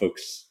 a lot of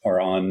folks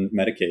are on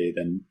Medicaid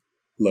and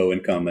low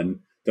income and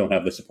don't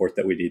have the support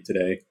that we need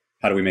today.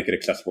 How do we make it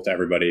accessible to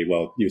everybody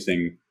while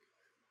using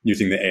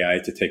the AI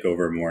to take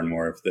over more and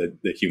more of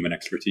the human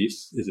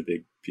expertise is a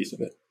big piece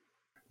of it.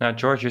 Now,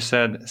 George, you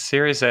said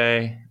Series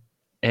A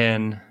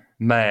in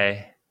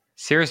May,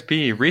 Series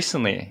B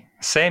recently,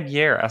 same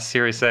year as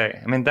Series A.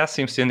 I mean, that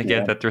seems to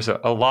indicate that there's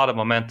a lot of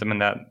momentum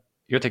and that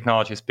your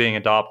technology is being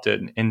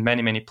adopted in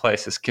many, many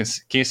places. Can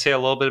you say a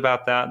little bit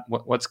about that?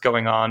 What's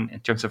going on in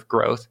terms of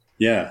growth?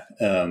 Yeah.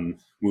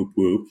 Whoop,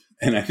 whoop.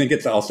 And I think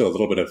it's also a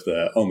little bit of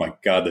the, oh my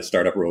God, the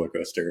startup roller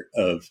coaster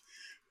of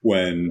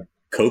when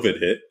COVID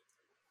hit,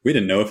 we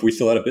didn't know if we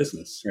still had a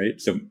business, right?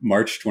 So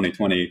March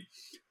 2020,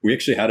 we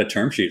actually had a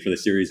term sheet for the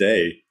Series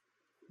A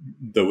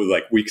that was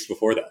like weeks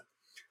before that.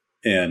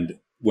 And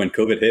when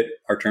COVID hit,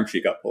 our term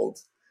sheet got pulled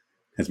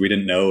because we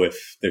didn't know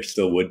if there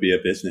still would be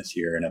a business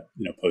here in a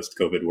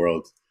post-COVID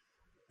world.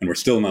 And we're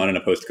still not in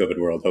a post-COVID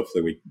world.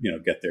 Hopefully we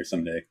get there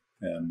someday.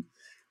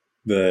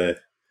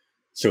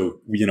 So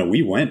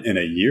we went in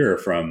a year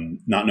from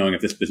not knowing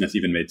if this business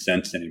even made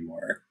sense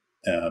anymore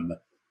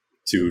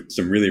to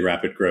some really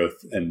rapid growth.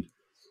 And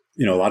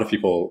a lot of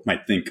people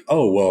might think,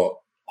 oh,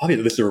 well,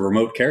 obviously this is a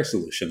remote care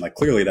solution. Like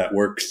clearly that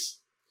works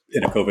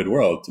in a COVID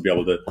world to be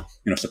able to,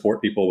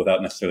 support people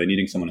without necessarily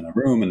needing someone in the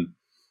room and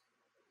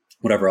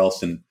whatever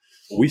else. And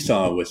what we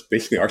saw was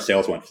basically our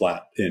sales went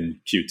flat in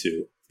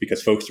Q2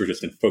 because folks were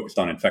just focused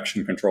on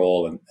infection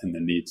control and the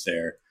needs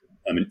there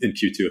in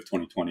Q2 of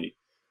 2020.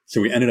 So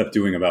we ended up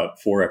doing about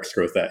 4x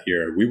growth that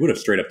year. We would have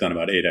straight up done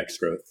about 8x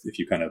growth if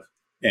you kind of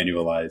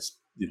annualized,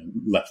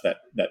 left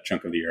that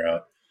chunk of the year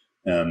out.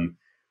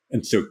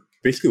 And so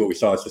basically what we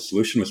saw is the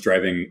solution was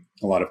driving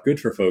a lot of good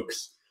for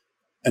folks.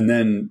 And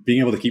then being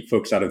able to keep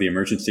folks out of the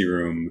emergency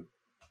room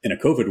in a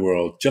COVID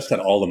world just had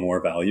all the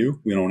more value.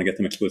 We don't want to get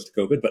them exposed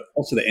to COVID, but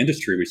also the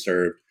industry we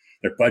served,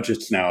 their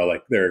budgets now,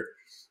 like they're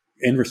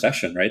in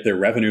recession, right? Their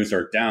revenues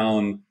are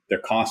down, their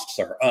costs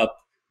are up.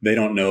 They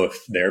don't know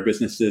if their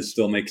businesses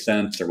still make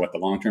sense or what the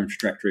long-term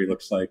trajectory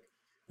looks like.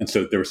 And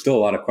so there were still a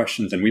lot of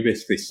questions. And we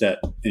basically set,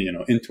 in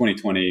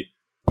 2020,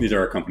 these are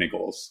our company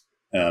goals.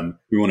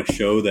 We want to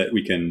show that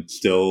we can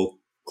still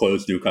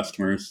close new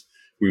customers.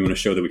 We want to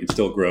show that we can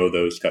still grow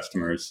those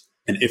customers.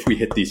 And if we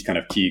hit these kind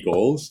of key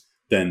goals,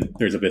 then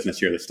there's a business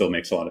here that still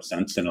makes a lot of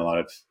sense and a lot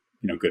of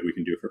good we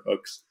can do for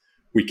folks.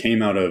 We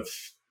came out of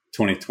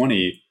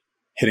 2020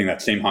 hitting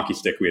that same hockey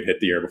stick we had hit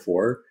the year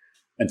before.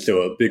 And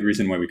so a big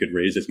reason why we could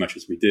raise as much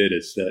as we did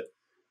is that,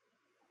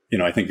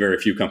 I think very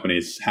few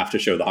companies have to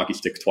show the hockey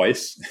stick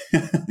twice.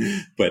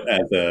 But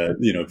as a,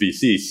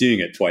 VC, seeing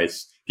it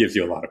twice gives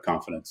you a lot of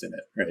confidence in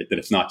it, right? That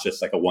it's not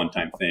just like a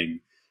one-time thing,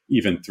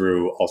 even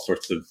through all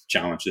sorts of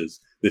challenges.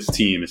 This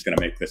team is going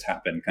to make this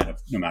happen kind of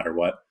no matter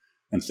what.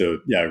 And so,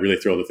 really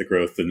thrilled with the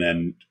growth. And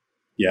then,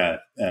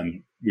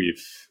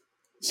 we've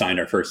signed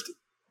our first,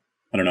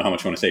 I don't know how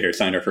much I want to say here,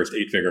 signed our first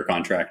 8-figure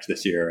contract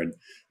this year and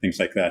things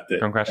like that.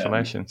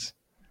 Congratulations.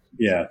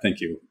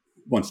 Thank you.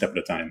 One step at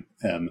a time.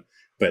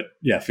 But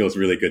feels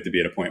really good to be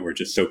at a point where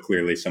just so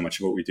clearly so much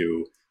of what we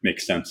do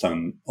makes sense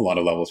on a lot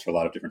of levels for a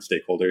lot of different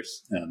stakeholders.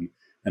 And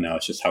now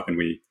it's just how can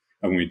we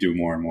do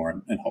more and more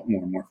and help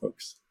more and more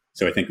folks.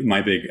 So I think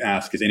my big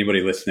ask is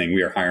anybody listening,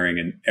 we are hiring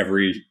in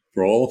every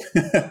role,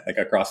 like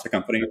across the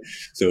company.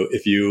 So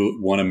if you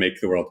want to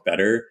make the world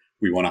better,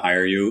 we want to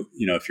hire you.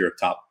 If you're a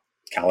top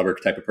caliber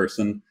type of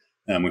person,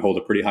 we hold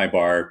a pretty high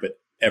bar, but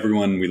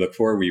everyone we look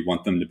for, we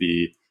want them to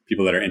be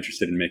people that are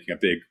interested in making a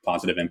big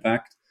positive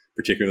impact,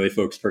 particularly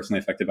folks personally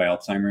affected by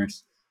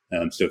Alzheimer's.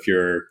 So if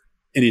you're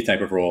any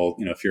type of role,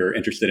 if you're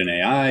interested in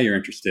AI, you're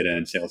interested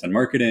in sales and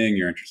marketing,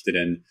 you're interested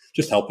in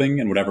just helping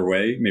in whatever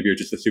way, maybe you're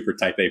just a super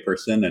type A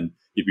person and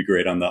you'd be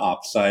great on the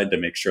ops side to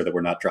make sure that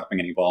we're not dropping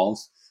any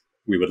balls.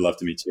 We would love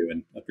to meet you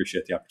and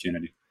appreciate the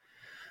opportunity.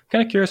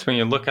 Kind of curious, when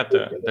you look at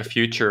the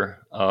future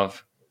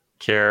of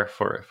care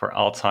for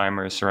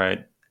Alzheimer's,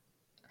 right?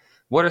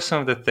 What are some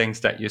of the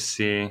things that you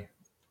see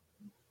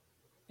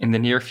in the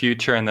near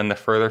future and then the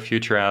further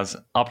future as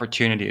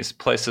opportunities,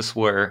 places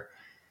where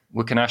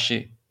we can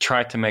actually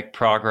try to make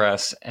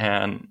progress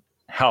and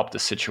help the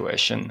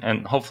situation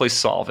and hopefully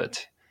solve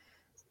it?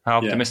 How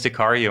optimistic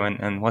are you,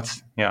 and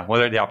what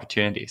are the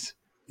opportunities?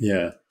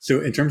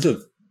 So in terms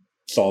of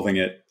solving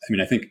it,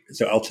 I think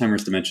so.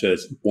 Alzheimer's dementia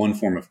is one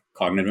form of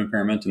cognitive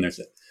impairment, and there's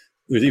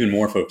even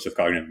more folks with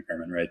cognitive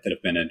impairment, right, that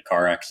have been in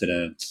car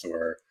accidents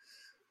or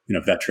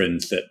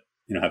veterans that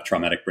have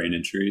traumatic brain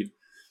injury.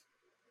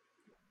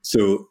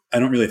 So I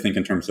don't really think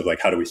in terms of like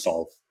how do we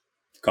solve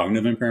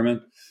cognitive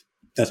impairment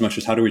as much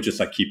as how do we just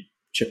like keep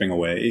chipping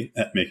away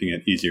at making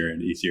it easier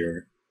and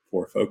easier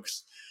for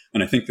folks.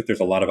 And I think that there's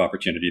a lot of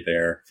opportunity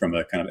there from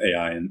a kind of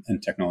AI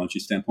and technology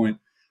standpoint.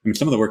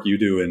 Some of the work you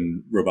do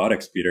in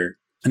robotics, Peter,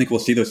 I think we'll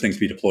see those things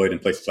be deployed in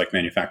places like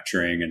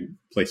manufacturing and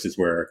places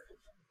where,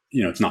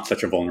 it's not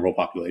such a vulnerable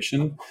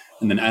population.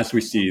 And then as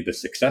we see the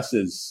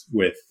successes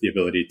with the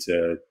ability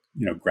to,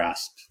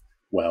 grasp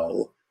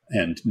well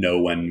and know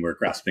when we're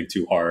grasping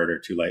too hard or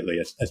too lightly,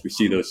 as we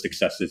see those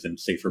successes in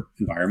safer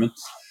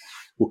environments,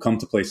 we'll come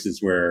to places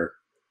where,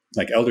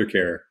 like elder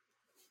care,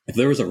 if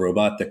there was a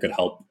robot that could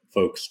help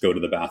folks go to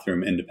the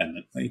bathroom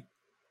independently,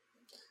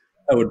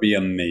 that would be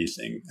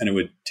amazing. And it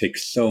would take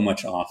so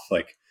much off.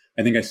 Like,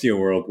 I think I see a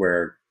world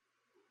where,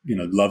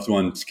 loved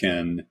ones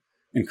can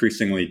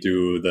increasingly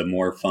do the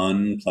more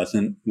fun,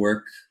 pleasant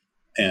work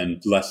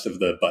and less of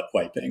the butt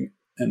wiping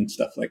and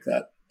stuff like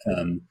that.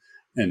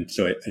 And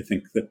so I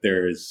think that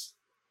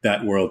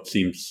that world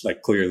seems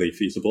like clearly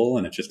feasible,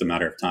 and it's just a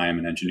matter of time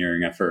and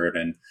engineering effort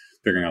and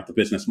figuring out the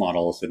business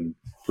models and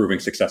proving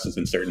successes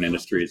in certain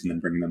industries and then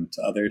bringing them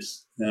to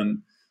others. So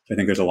I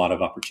think there's a lot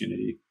of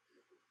opportunity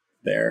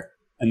there.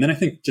 And then I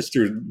think just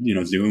through,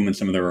 Zoom and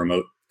some of the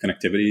remote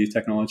connectivity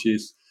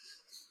technologies,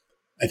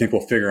 I think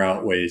we'll figure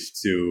out ways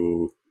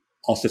to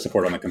also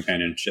support on the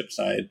companionship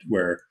side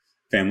where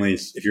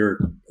families, if you're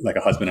like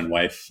a husband and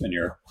wife and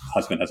your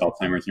husband has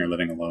Alzheimer's and you're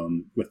living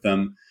alone with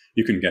them,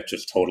 you can get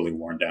just totally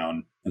worn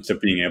down. And so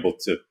being able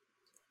to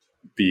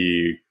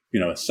be,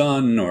 a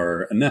son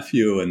or a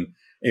nephew and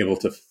able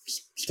to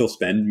still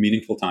spend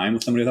meaningful time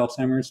with somebody with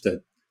Alzheimer's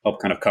to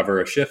help kind of cover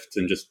a shift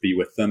and just be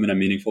with them in a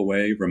meaningful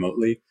way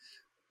remotely.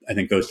 I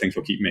think those things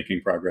will keep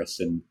making progress.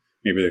 And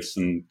maybe there's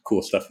some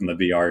cool stuff from the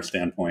VR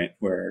standpoint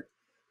where,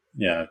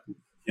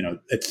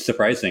 it's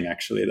surprising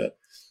actually that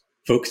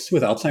folks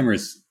with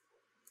Alzheimer's,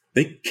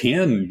 they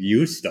can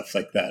use stuff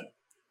like that.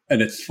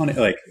 And it's funny,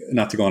 like,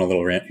 not to go on a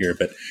little rant here,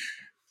 but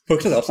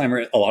folks with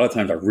Alzheimer's a lot of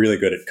times are really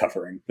good at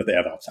covering that they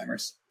have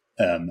Alzheimer's.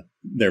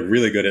 They're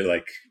really good at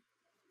like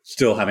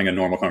still having a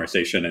normal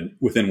conversation, and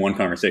within one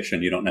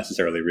conversation, you don't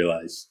necessarily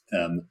realize.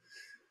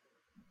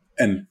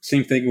 And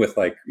same thing with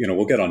like,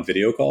 we'll get on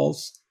video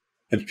calls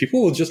and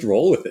people will just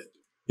roll with it.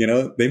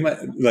 they might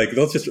like,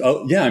 they'll just,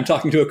 oh yeah, I'm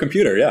talking to a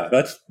computer. Yeah,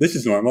 this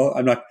is normal.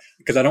 I'm not,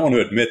 because I don't want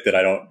to admit that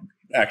I don't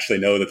actually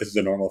know that this is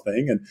a normal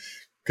thing. And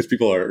because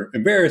people are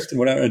embarrassed and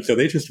whatever. And so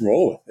they just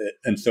roll with it.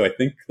 And so I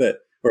think that,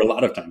 or a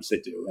lot of times they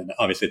do. And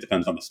obviously it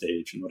depends on the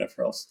stage and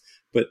whatever else.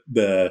 But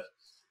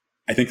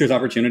I think there's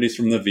opportunities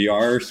from the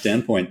VR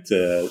standpoint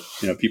to,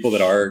 people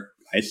that are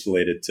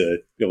isolated to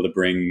be able to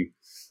bring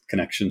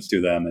connections to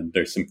them. And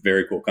there's some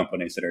very cool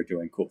companies that are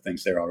doing cool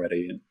things there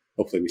already. And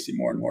hopefully we see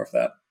more and more of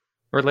that.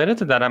 Related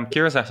to that, I'm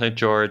curious actually,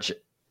 George,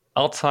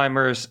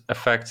 Alzheimer's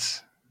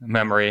affects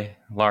memory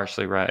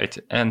largely, right?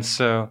 And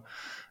so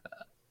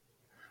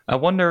I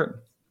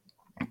wonder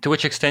to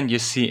which extent you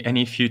see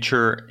any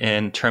future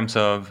in terms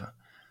of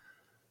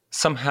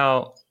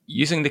somehow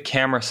using the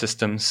camera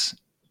systems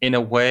in a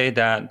way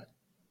that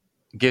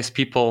gives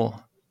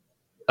people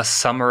a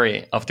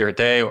summary of their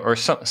day or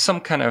some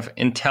kind of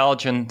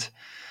intelligent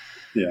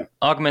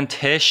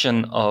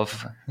augmentation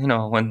of,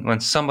 when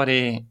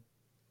somebody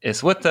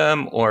is with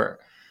them or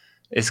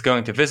is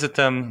going to visit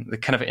them, the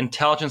kind of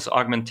intelligence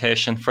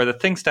augmentation for the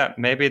things that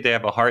maybe they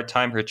have a hard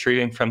time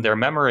retrieving from their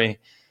memory.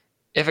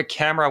 If a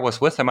camera was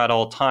with them at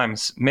all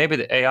times, maybe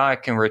the AI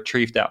can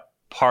retrieve that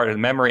part of the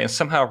memory and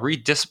somehow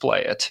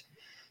redisplay it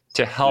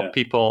to help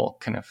people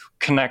kind of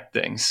connect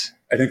things.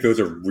 I think those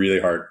are really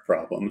hard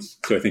problems.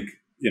 So I think,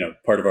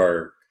 part of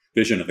our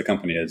vision of the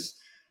company is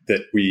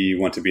that we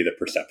want to be the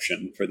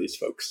perception for these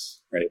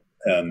folks, right?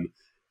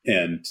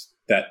 And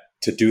that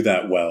to do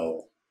that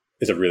well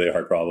is a really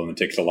hard problem. It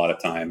takes a lot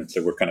of time. And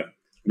so we're kind of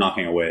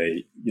knocking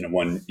away,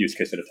 one use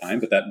case at a time,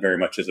 but that very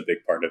much is a big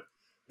part of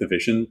the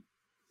vision.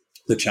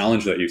 The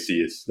challenge that you see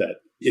is that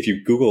if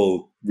you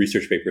Google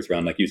research papers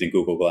around like using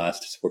Google Glass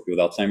to support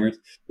people with Alzheimer's,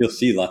 you'll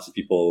see lots of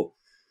people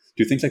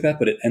do things like that,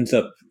 but it ends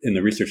up in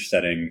the research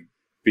setting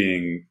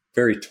being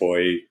very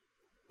toy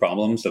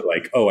problems of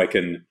like, oh, I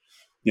can,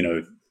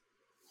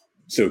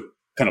 so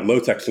kind of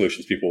low-tech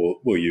solutions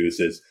people will use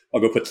is I'll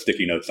go put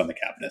sticky notes on the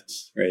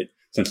cabinets, right?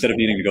 So instead of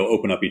needing to go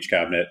open up each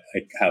cabinet,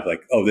 I have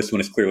like, oh, this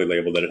one is clearly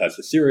labeled that it has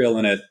the cereal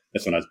in it.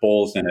 This one has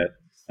bowls in it.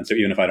 And so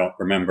even if I don't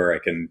remember, I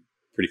can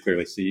pretty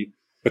clearly see.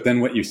 But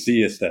then what you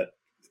see is that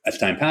as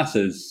time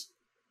passes,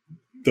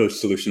 those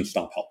solutions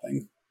stop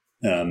helping.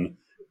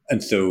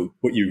 And so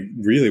what you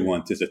really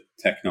want is a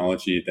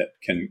technology that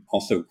can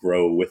also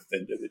grow with the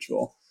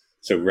individual.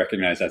 So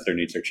recognize as their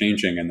needs are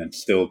changing and then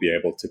still be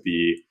able to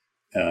be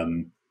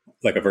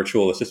like a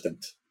virtual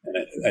assistant.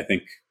 And I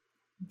think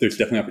there's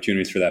definitely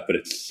opportunities for that, but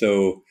it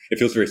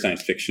feels very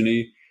science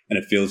fiction-y, and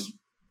it feels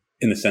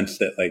in the sense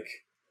that like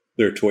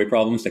there are toy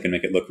problems that can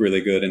make it look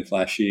really good and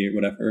flashy or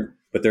whatever,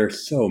 but there are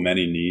so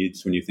many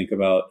needs when you think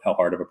about how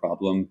hard of a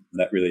problem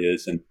that really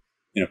is. And,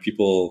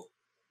 people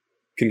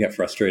can get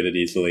frustrated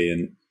easily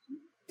and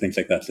things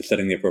like that. So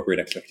setting the appropriate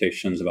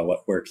expectations about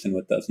what works and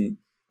what doesn't.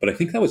 But I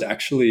think that was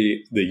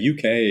actually the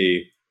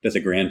UK does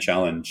a grand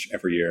challenge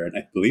every year. And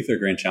I believe their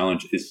grand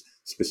challenge is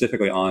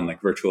specifically on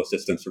like virtual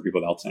assistants for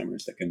people with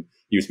Alzheimer's that can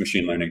use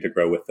machine learning to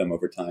grow with them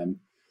over time.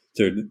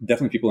 So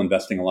definitely people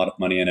investing a lot of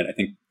money in it. I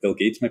think Bill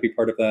Gates might be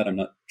part of that. I'm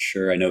not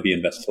sure. I know he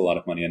invests a lot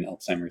of money in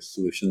Alzheimer's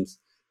solutions.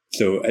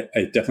 So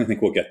I definitely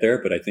think we'll get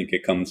there, but I think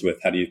it comes with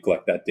how do you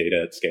collect that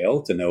data at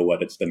scale to know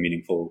what it's the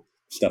meaningful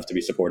stuff to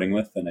be supporting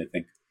with. And I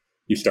think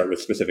you start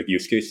with specific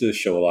use cases,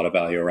 show a lot of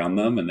value around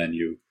them, and then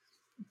you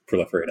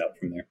proliferate out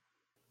from there.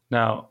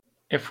 Now,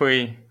 if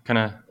we kind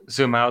of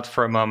zoom out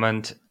for a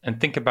moment and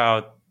think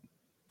about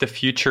the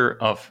future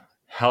of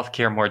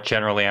healthcare more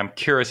generally, I'm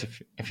curious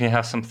if you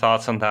have some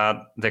thoughts on that,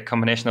 the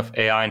combination of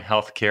AI and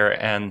healthcare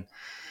and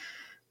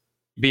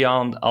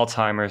beyond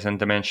Alzheimer's and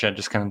dementia,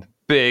 just kind of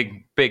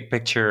big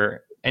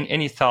picture, and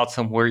any thoughts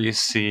on where you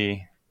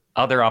see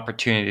other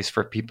opportunities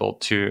for people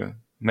to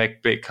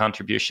make big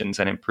contributions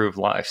and improve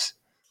lives?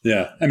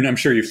 Yeah, I mean, I'm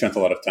sure you've spent a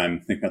lot of time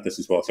thinking about this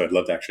as well, so I'd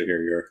love to actually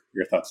hear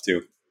your thoughts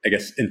too. I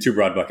guess in two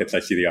broad buckets, I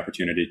see the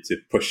opportunity to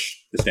push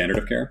the standard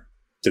of care,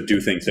 to do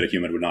things that a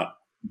human would not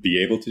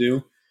be able to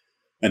do.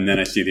 And then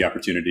I see the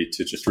opportunity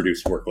to just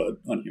reduce workload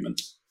on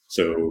humans.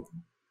 So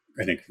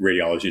I think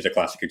radiology is a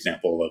classic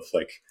example of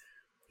like,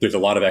 there's a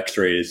lot of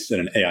x-rays that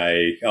an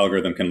AI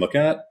algorithm can look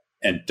at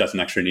and doesn't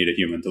actually need a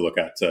human to look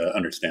at to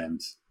understand.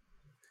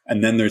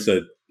 And then there's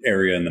an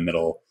area in the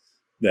middle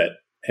that,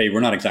 hey, we're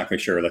not exactly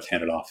sure, let's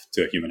hand it off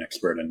to a human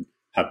expert and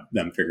have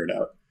them figure it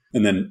out.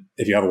 And then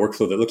if you have a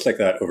workflow that looks like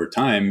that over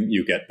time,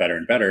 you get better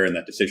and better, and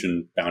that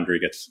decision boundary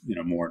gets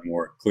more and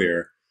more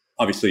clear.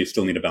 Obviously, you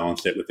still need to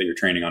balance it with that you're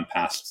training on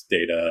past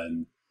data,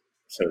 and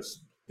so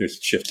there's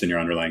shifts in your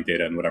underlying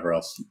data and whatever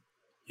else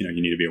you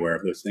need to be aware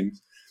of those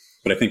things.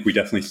 But I think we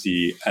definitely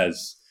see,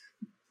 as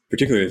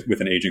particularly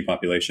with an aging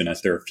population,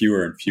 as there are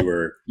fewer and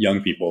fewer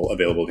young people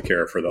available to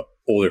care for the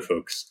older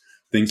folks,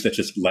 things that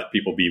just let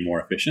people be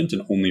more efficient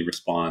and only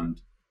respond,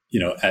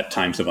 at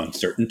times of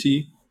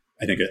uncertainty,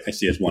 I think I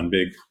see as one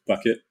big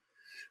bucket.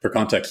 For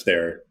context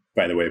there,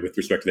 by the way, with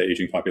respect to the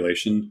aging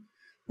population,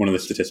 one of the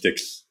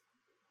statistics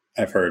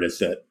I've heard is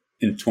that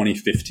in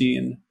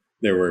 2015,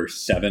 there were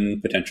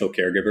 7 potential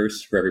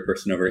caregivers for every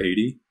person over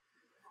 80.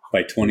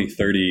 By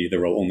 2030,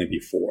 there will only be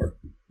 4.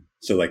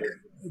 So like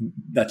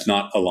that's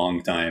not a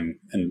long time.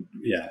 And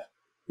yeah,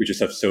 we just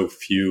have so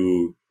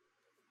few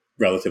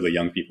relatively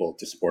young people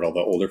to support all the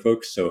older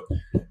folks. So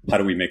how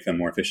do we make them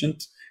more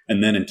efficient?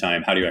 And then in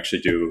time, how do you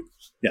actually do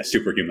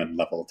superhuman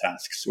level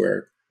tasks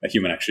where a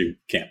human actually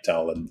can't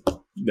tell and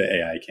the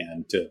AI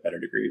can to a better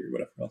degree or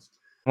whatever else?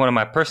 One of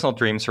my personal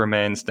dreams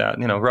remains that,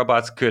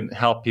 robots could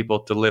help people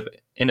to live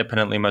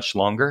independently much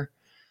longer.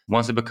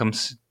 Once it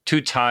becomes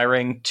too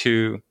tiring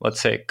to, let's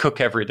say,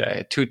 cook every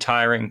day, too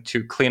tiring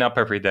to clean up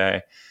every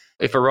day.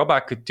 If a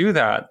robot could do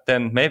that,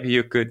 then maybe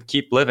you could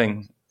keep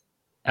living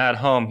at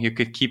home. You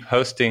could keep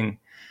hosting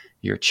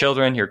your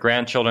children, your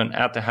grandchildren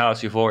at the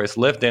house you've always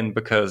lived in,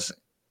 because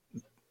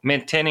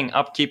maintaining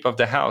upkeep of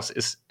the house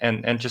is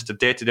and just the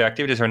day-to-day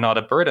activities are not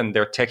a burden.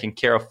 They're taken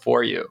care of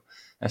for you.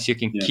 And so you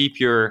can keep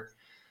your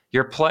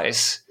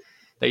place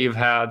that you've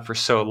had for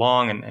so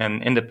long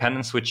and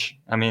independence, which,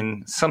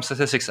 some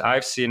statistics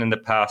I've seen in the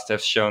past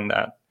have shown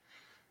that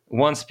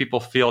once people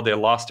feel they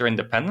lost their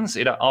independence,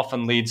 it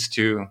often leads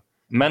to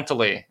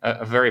mentally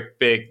a very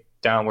big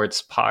downward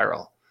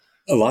spiral.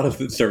 A lot of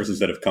the services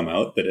that have come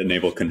out that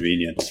enable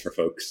convenience for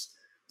folks.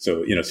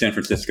 So, San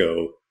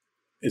Francisco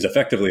is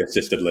effectively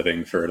assisted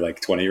living for like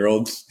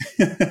 20-year-olds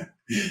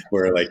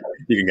where like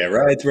you can get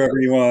rides wherever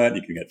you want,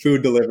 you can get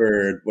food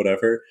delivered,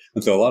 whatever.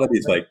 And so a lot of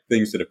these like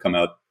things that have come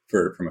out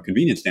from a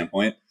convenience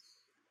standpoint,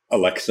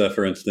 Alexa,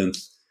 for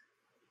instance,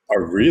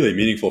 are really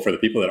meaningful for the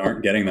people that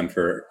aren't getting them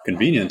for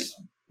convenience.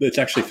 It's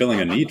actually filling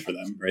a need for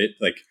them, right?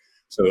 Like,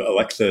 so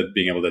Alexa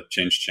being able to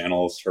change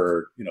channels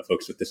for,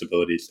 folks with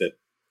disabilities that,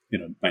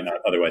 might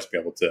not otherwise be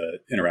able to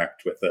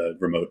interact with a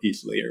remote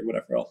easily or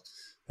whatever else.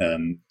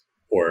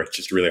 Or it's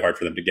just really hard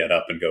for them to get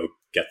up and go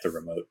get the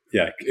remote.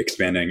 Yeah,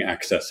 expanding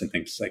access and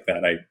things like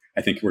that.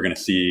 I think we're going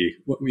to see,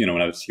 when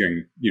I was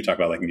hearing you talk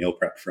about like meal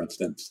prep, for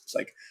instance, it's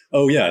like,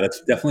 oh yeah, that's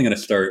definitely going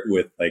to start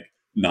with like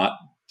not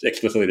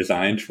explicitly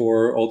designed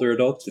for older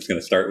adults. It's going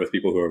to start with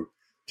people who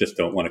just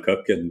don't want to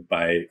cook and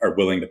are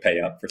willing to pay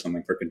up for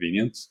something for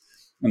convenience.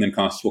 And then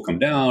costs will come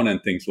down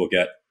and things will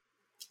get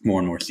more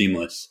and more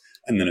seamless.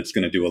 And then it's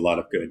going to do a lot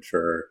of good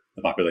for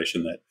the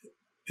population that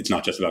it's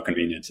not just about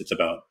convenience. It's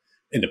about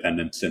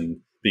independence and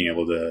being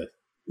able to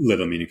live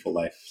a meaningful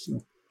life. So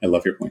I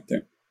love your point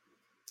there.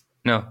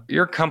 No,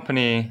 your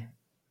company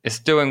is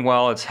doing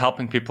well. It's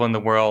helping people in the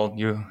world.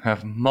 You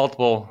have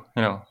multiple,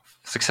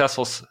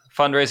 successful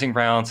fundraising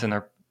rounds, and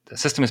the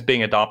system is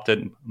being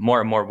adopted more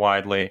and more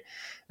widely.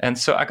 And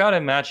so I got to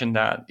imagine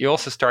that you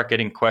also start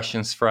getting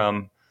questions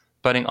from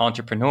budding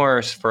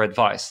entrepreneurs for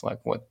advice. Like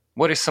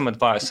what is some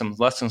advice, some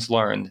lessons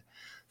learned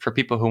for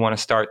people who want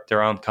to start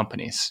their own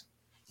companies?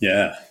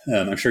 Yeah,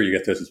 I'm sure you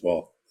get this as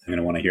well. I'm going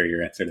to want to hear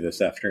your answer to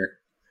this after.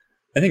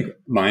 I think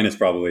mine is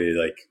probably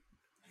like,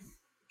 you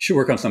should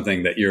work on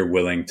something that you're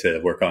willing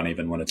to work on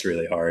even when it's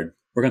really hard.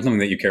 Work on something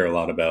that you care a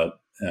lot about,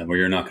 where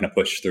you're not going to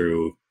push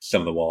through some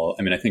of the wall.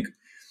 I think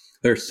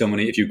there are so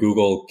many, if you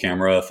Google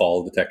camera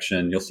fall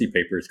detection, you'll see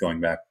papers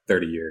going back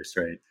 30 years,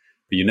 right?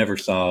 But you never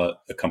saw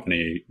a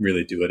company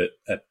really do it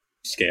at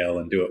scale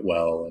and do it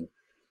well. And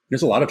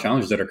there's a lot of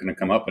challenges that are going to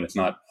come up, and it's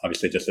not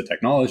obviously just the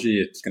technology.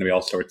 It's going to be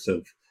all sorts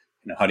of,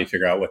 how do you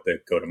figure out what the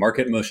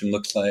go-to-market motion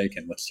looks like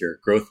and what's your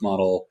growth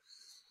model?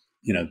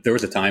 There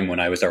was a time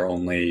when I was our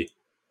only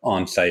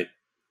on-site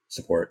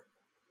support.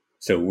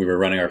 So we were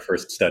running our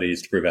first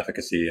studies to prove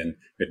efficacy and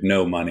we had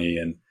no money.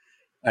 And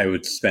I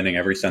was spending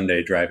every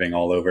Sunday driving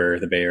all over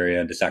the Bay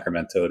Area into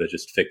Sacramento to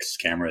just fix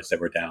cameras that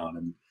were down.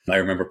 And I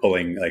remember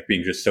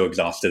being just so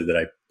exhausted that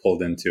I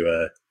pulled into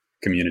a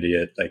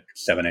community at like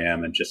 7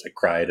 a.m. and just like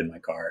cried in my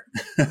car.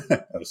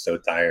 I was so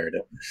tired.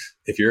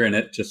 If you're in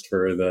it just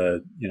for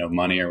the,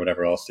 money or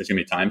whatever else, there's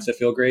gonna be times that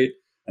feel great.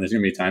 And there's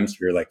gonna be times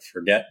where you're like,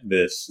 forget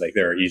this. Like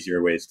there are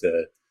easier ways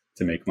to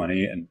make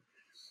money. And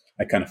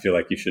I kind of feel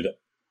like you should,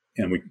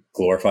 we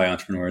glorify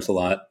entrepreneurs a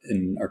lot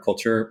in our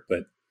culture,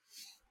 but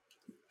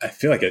I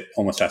feel like it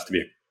almost has to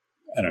be,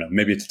 I don't know,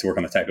 maybe it's to work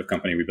on the type of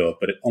company we build,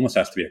 but it almost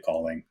has to be a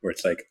calling where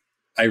it's like,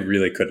 I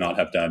really could not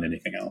have done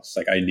anything else.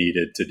 Like I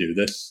needed to do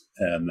this.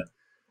 And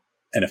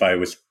if I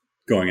was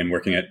going and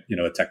working at,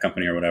 a tech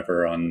company or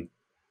whatever on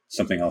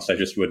something else, I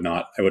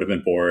would have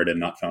been bored and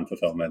not found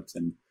fulfillment.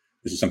 And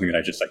this is something that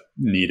I just like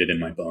needed in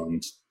my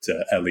bones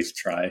to at least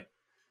try.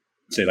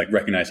 Say like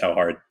recognize how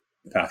hard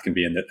the path can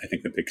be. And that I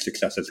think the big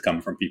successes come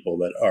from people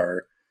that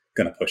are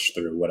going to push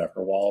through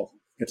whatever wall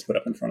gets put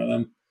up in front of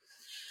them.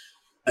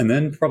 And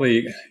then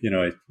probably,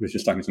 I was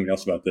just talking to somebody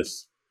else about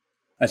this.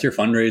 As you're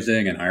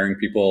fundraising and hiring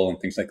people and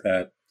things like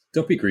that,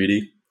 don't be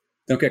greedy.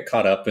 Don't get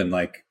caught up in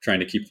like trying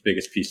to keep the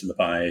biggest piece of the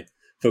pie.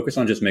 Focus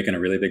on just making a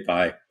really big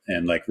pie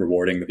and like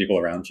rewarding the people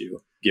around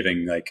you,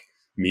 giving like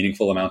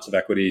meaningful amounts of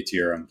equity to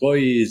your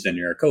employees and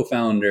your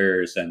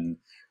co-founders. And,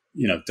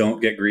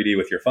 don't get greedy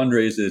with your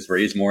fundraises,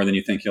 raise more than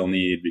you think you'll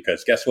need,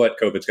 because guess what?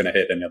 COVID's going to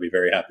hit and you'll be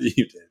very happy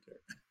you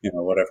did,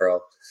 or, whatever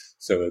else.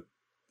 So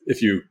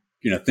if you,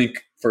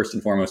 think first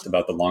and foremost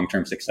about the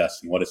long-term success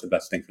and what is the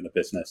best thing for the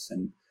business,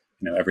 and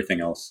everything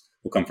else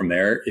will come from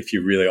there. If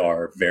you really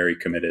are very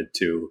committed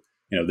to,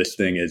 this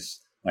thing is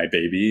my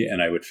baby,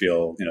 and I would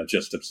feel,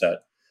 just upset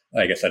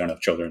I guess I don't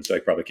have children, so I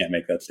probably can't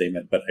make that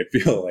statement, but I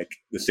feel like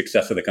the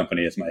success of the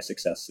company is my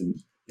success,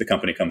 and the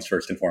company comes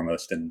first and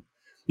foremost. And,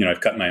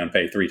 I've cut my own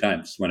pay 3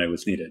 times when it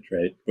was needed,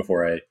 right?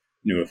 Before I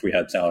knew if we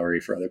had salary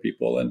for other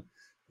people. And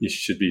you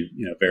should be,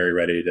 very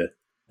ready to, and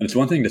it's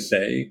one thing to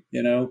say,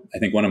 I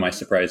think one of my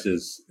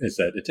surprises is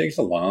that it takes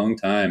a long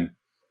time,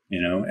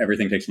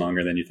 everything takes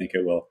longer than you think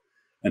it will.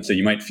 And so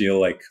you might feel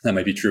like that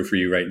might be true for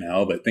you right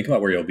now, but think about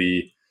where you'll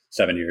be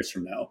 7 years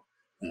from now.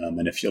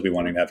 And if you'll be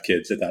wanting to have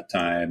kids at that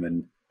time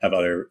and have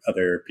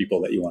other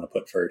people that you want to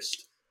put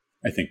first.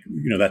 I think,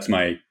 that's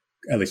my,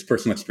 at least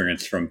personal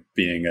experience from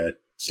being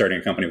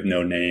starting a company with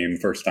no name,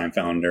 first time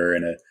founder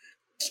in a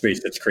space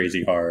that's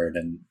crazy hard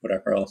and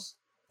whatever else.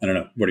 I don't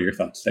know. What are your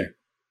thoughts there?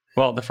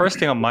 Well, the first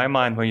thing on my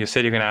mind when you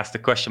said you're going to ask the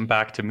question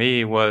back to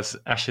me was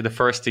actually the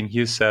first thing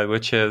you said,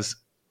 which is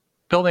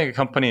building a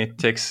company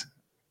takes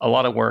a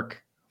lot of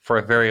work for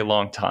a very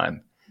long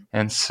time.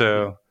 And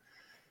so,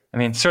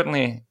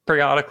 certainly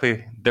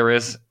periodically there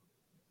is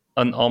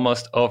an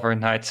almost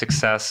overnight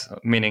success,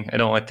 meaning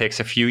it only takes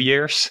a few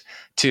years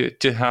to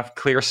have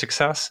clear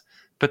success.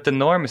 But the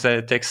norm is that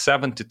it takes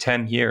 7 to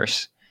 10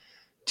 years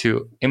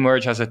to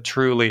emerge as a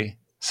truly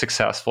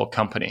successful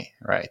company,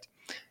 right?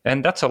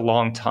 And that's a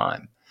long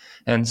time.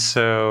 And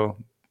so,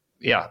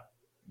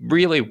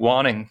 really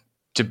wanting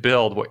to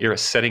build what you're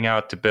setting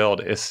out to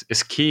build is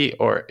key,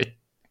 or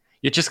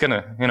you're just going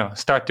to,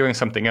 start doing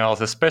something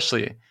else,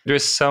 especially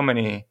there's so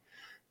many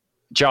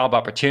job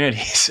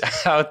opportunities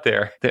out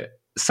there that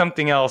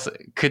something else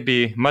could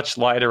be much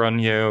lighter on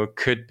you,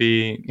 could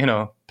be,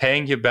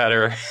 paying you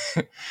better.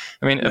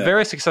 A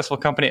very successful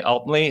company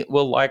ultimately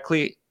will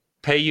likely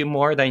pay you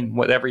more than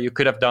whatever you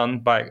could have done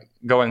by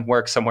going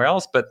work somewhere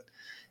else. But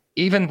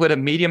even with a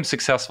medium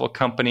successful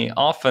company,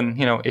 often,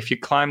 if you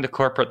climb the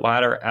corporate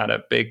ladder at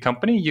a big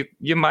company,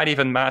 you might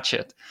even match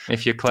it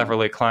if you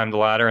cleverly climb the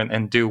ladder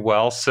and do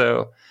well.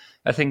 So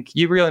I think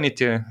you really need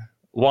to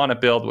want to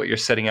build what you're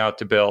setting out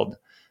to build,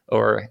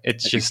 or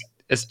it's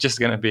just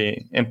going to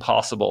be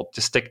impossible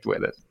to stick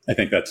with it. I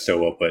think that's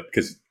so well put,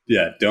 because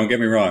don't get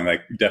me wrong.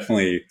 Like,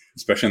 definitely,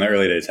 especially in the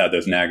early days, had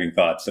those nagging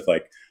thoughts of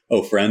like,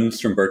 oh, friends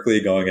from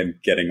Berkeley going and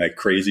getting like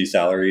crazy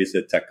salaries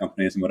at tech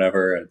companies and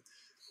whatever.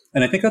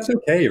 And I think that's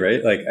okay,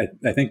 right? Like,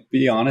 I think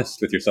be honest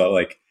with yourself.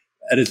 Like,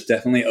 it is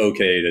definitely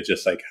okay to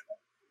just like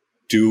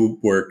do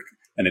work,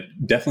 and it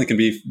definitely can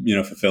be,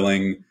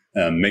 fulfilling,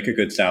 make a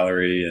good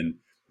salary, and,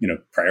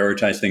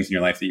 prioritize things in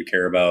your life that you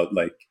care about,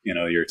 like,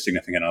 your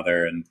significant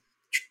other and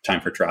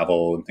time for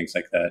travel and things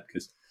like that.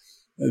 Because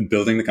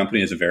building the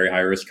company is a very high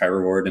risk, high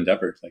reward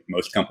endeavor. Like,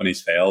 most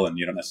companies fail and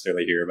you don't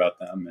necessarily hear about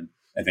them. And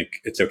I think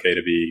it's okay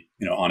to be,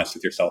 honest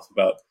with yourself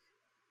about,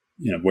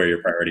 where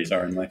your priorities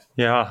are in life.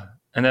 Yeah.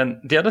 And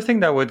then the other thing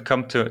that would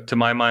come to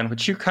my mind,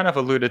 which you kind of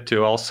alluded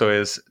to also,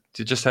 is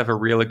to just have a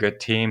really good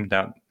team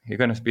that you're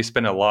going to be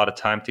spending a lot of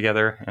time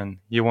together, and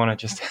you want to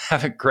just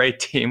have a great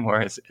team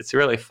where it's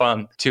really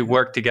fun to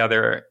work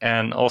together.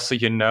 And also,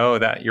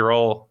 that you're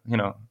all,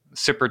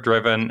 super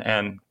driven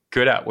and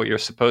good at what you're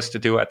supposed to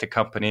do at the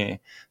company.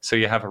 So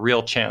you have a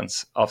real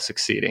chance of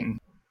succeeding.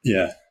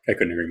 Yeah, I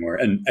couldn't agree more.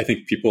 And I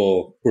think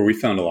people where we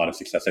found a lot of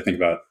success, I think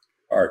about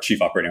our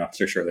chief operating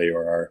officer, Shirley,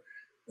 or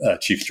our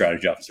chief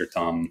strategy officer,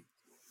 Tom.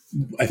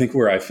 I think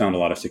where I found a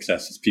lot of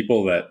success is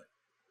people that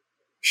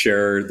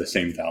share the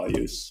same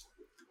values,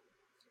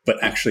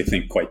 but actually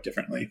think quite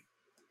differently.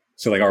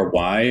 So like, our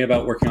why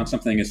about working on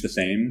something is the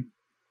same,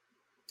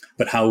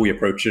 but how we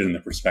approach it and the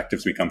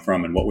perspectives we come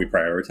from and what we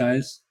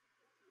prioritize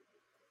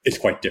is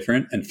quite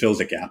different and fills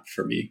a gap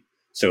for me.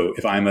 So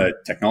if I'm a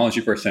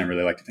technology person, I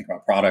really like to think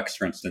about products,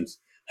 for instance,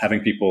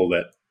 having people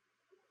that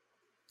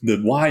the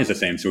why is the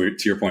same. So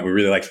to your point, we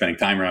really like spending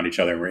time around each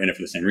other, and we're in it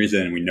for the same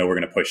reason. And we know we're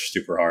going to push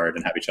super hard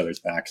and have each other's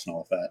backs and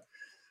all of that.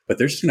 But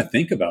they're just going to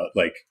think about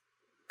like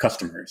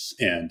customers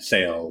and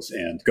sales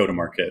and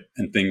go-to-market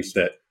and things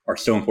that are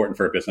so important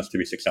for a business to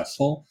be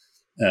successful.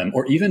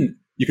 Or even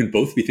you can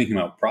both be thinking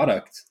about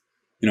product.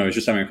 I was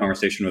just having a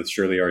conversation with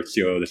Shirley, our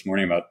COO, this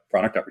morning about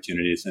product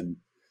opportunities. And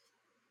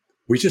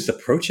we just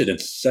approach it in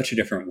such a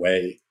different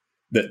way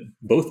that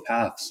both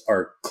paths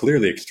are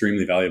clearly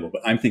extremely valuable.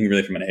 But I'm thinking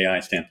really from an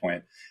AI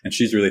standpoint, and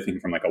she's really thinking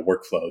from like a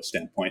workflow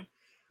standpoint.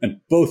 And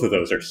both of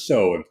those are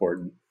so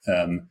important.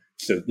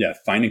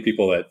 Finding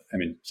people that,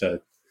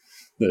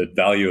 the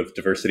value of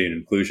diversity and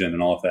inclusion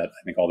and all of that,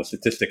 I think all the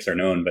statistics are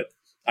known, but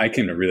I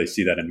can really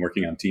see that in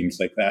working on teams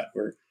like that,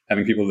 where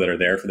having people that are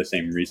there for the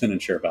same reason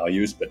and share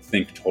values, but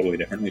think totally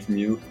differently from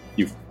you,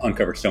 you've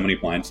uncovered so many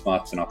blind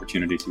spots and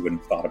opportunities you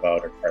wouldn't have thought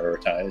about or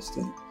prioritized.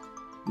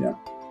 And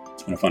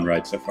it's been a fun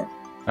ride so far.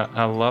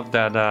 I love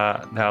that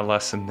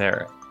lesson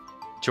there.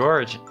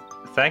 George,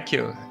 thank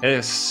you. It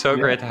is so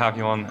great to have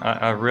you on.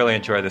 I really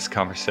enjoyed this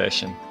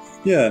conversation.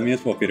 Yeah, me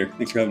as well, Peter.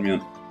 Thanks for having me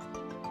on.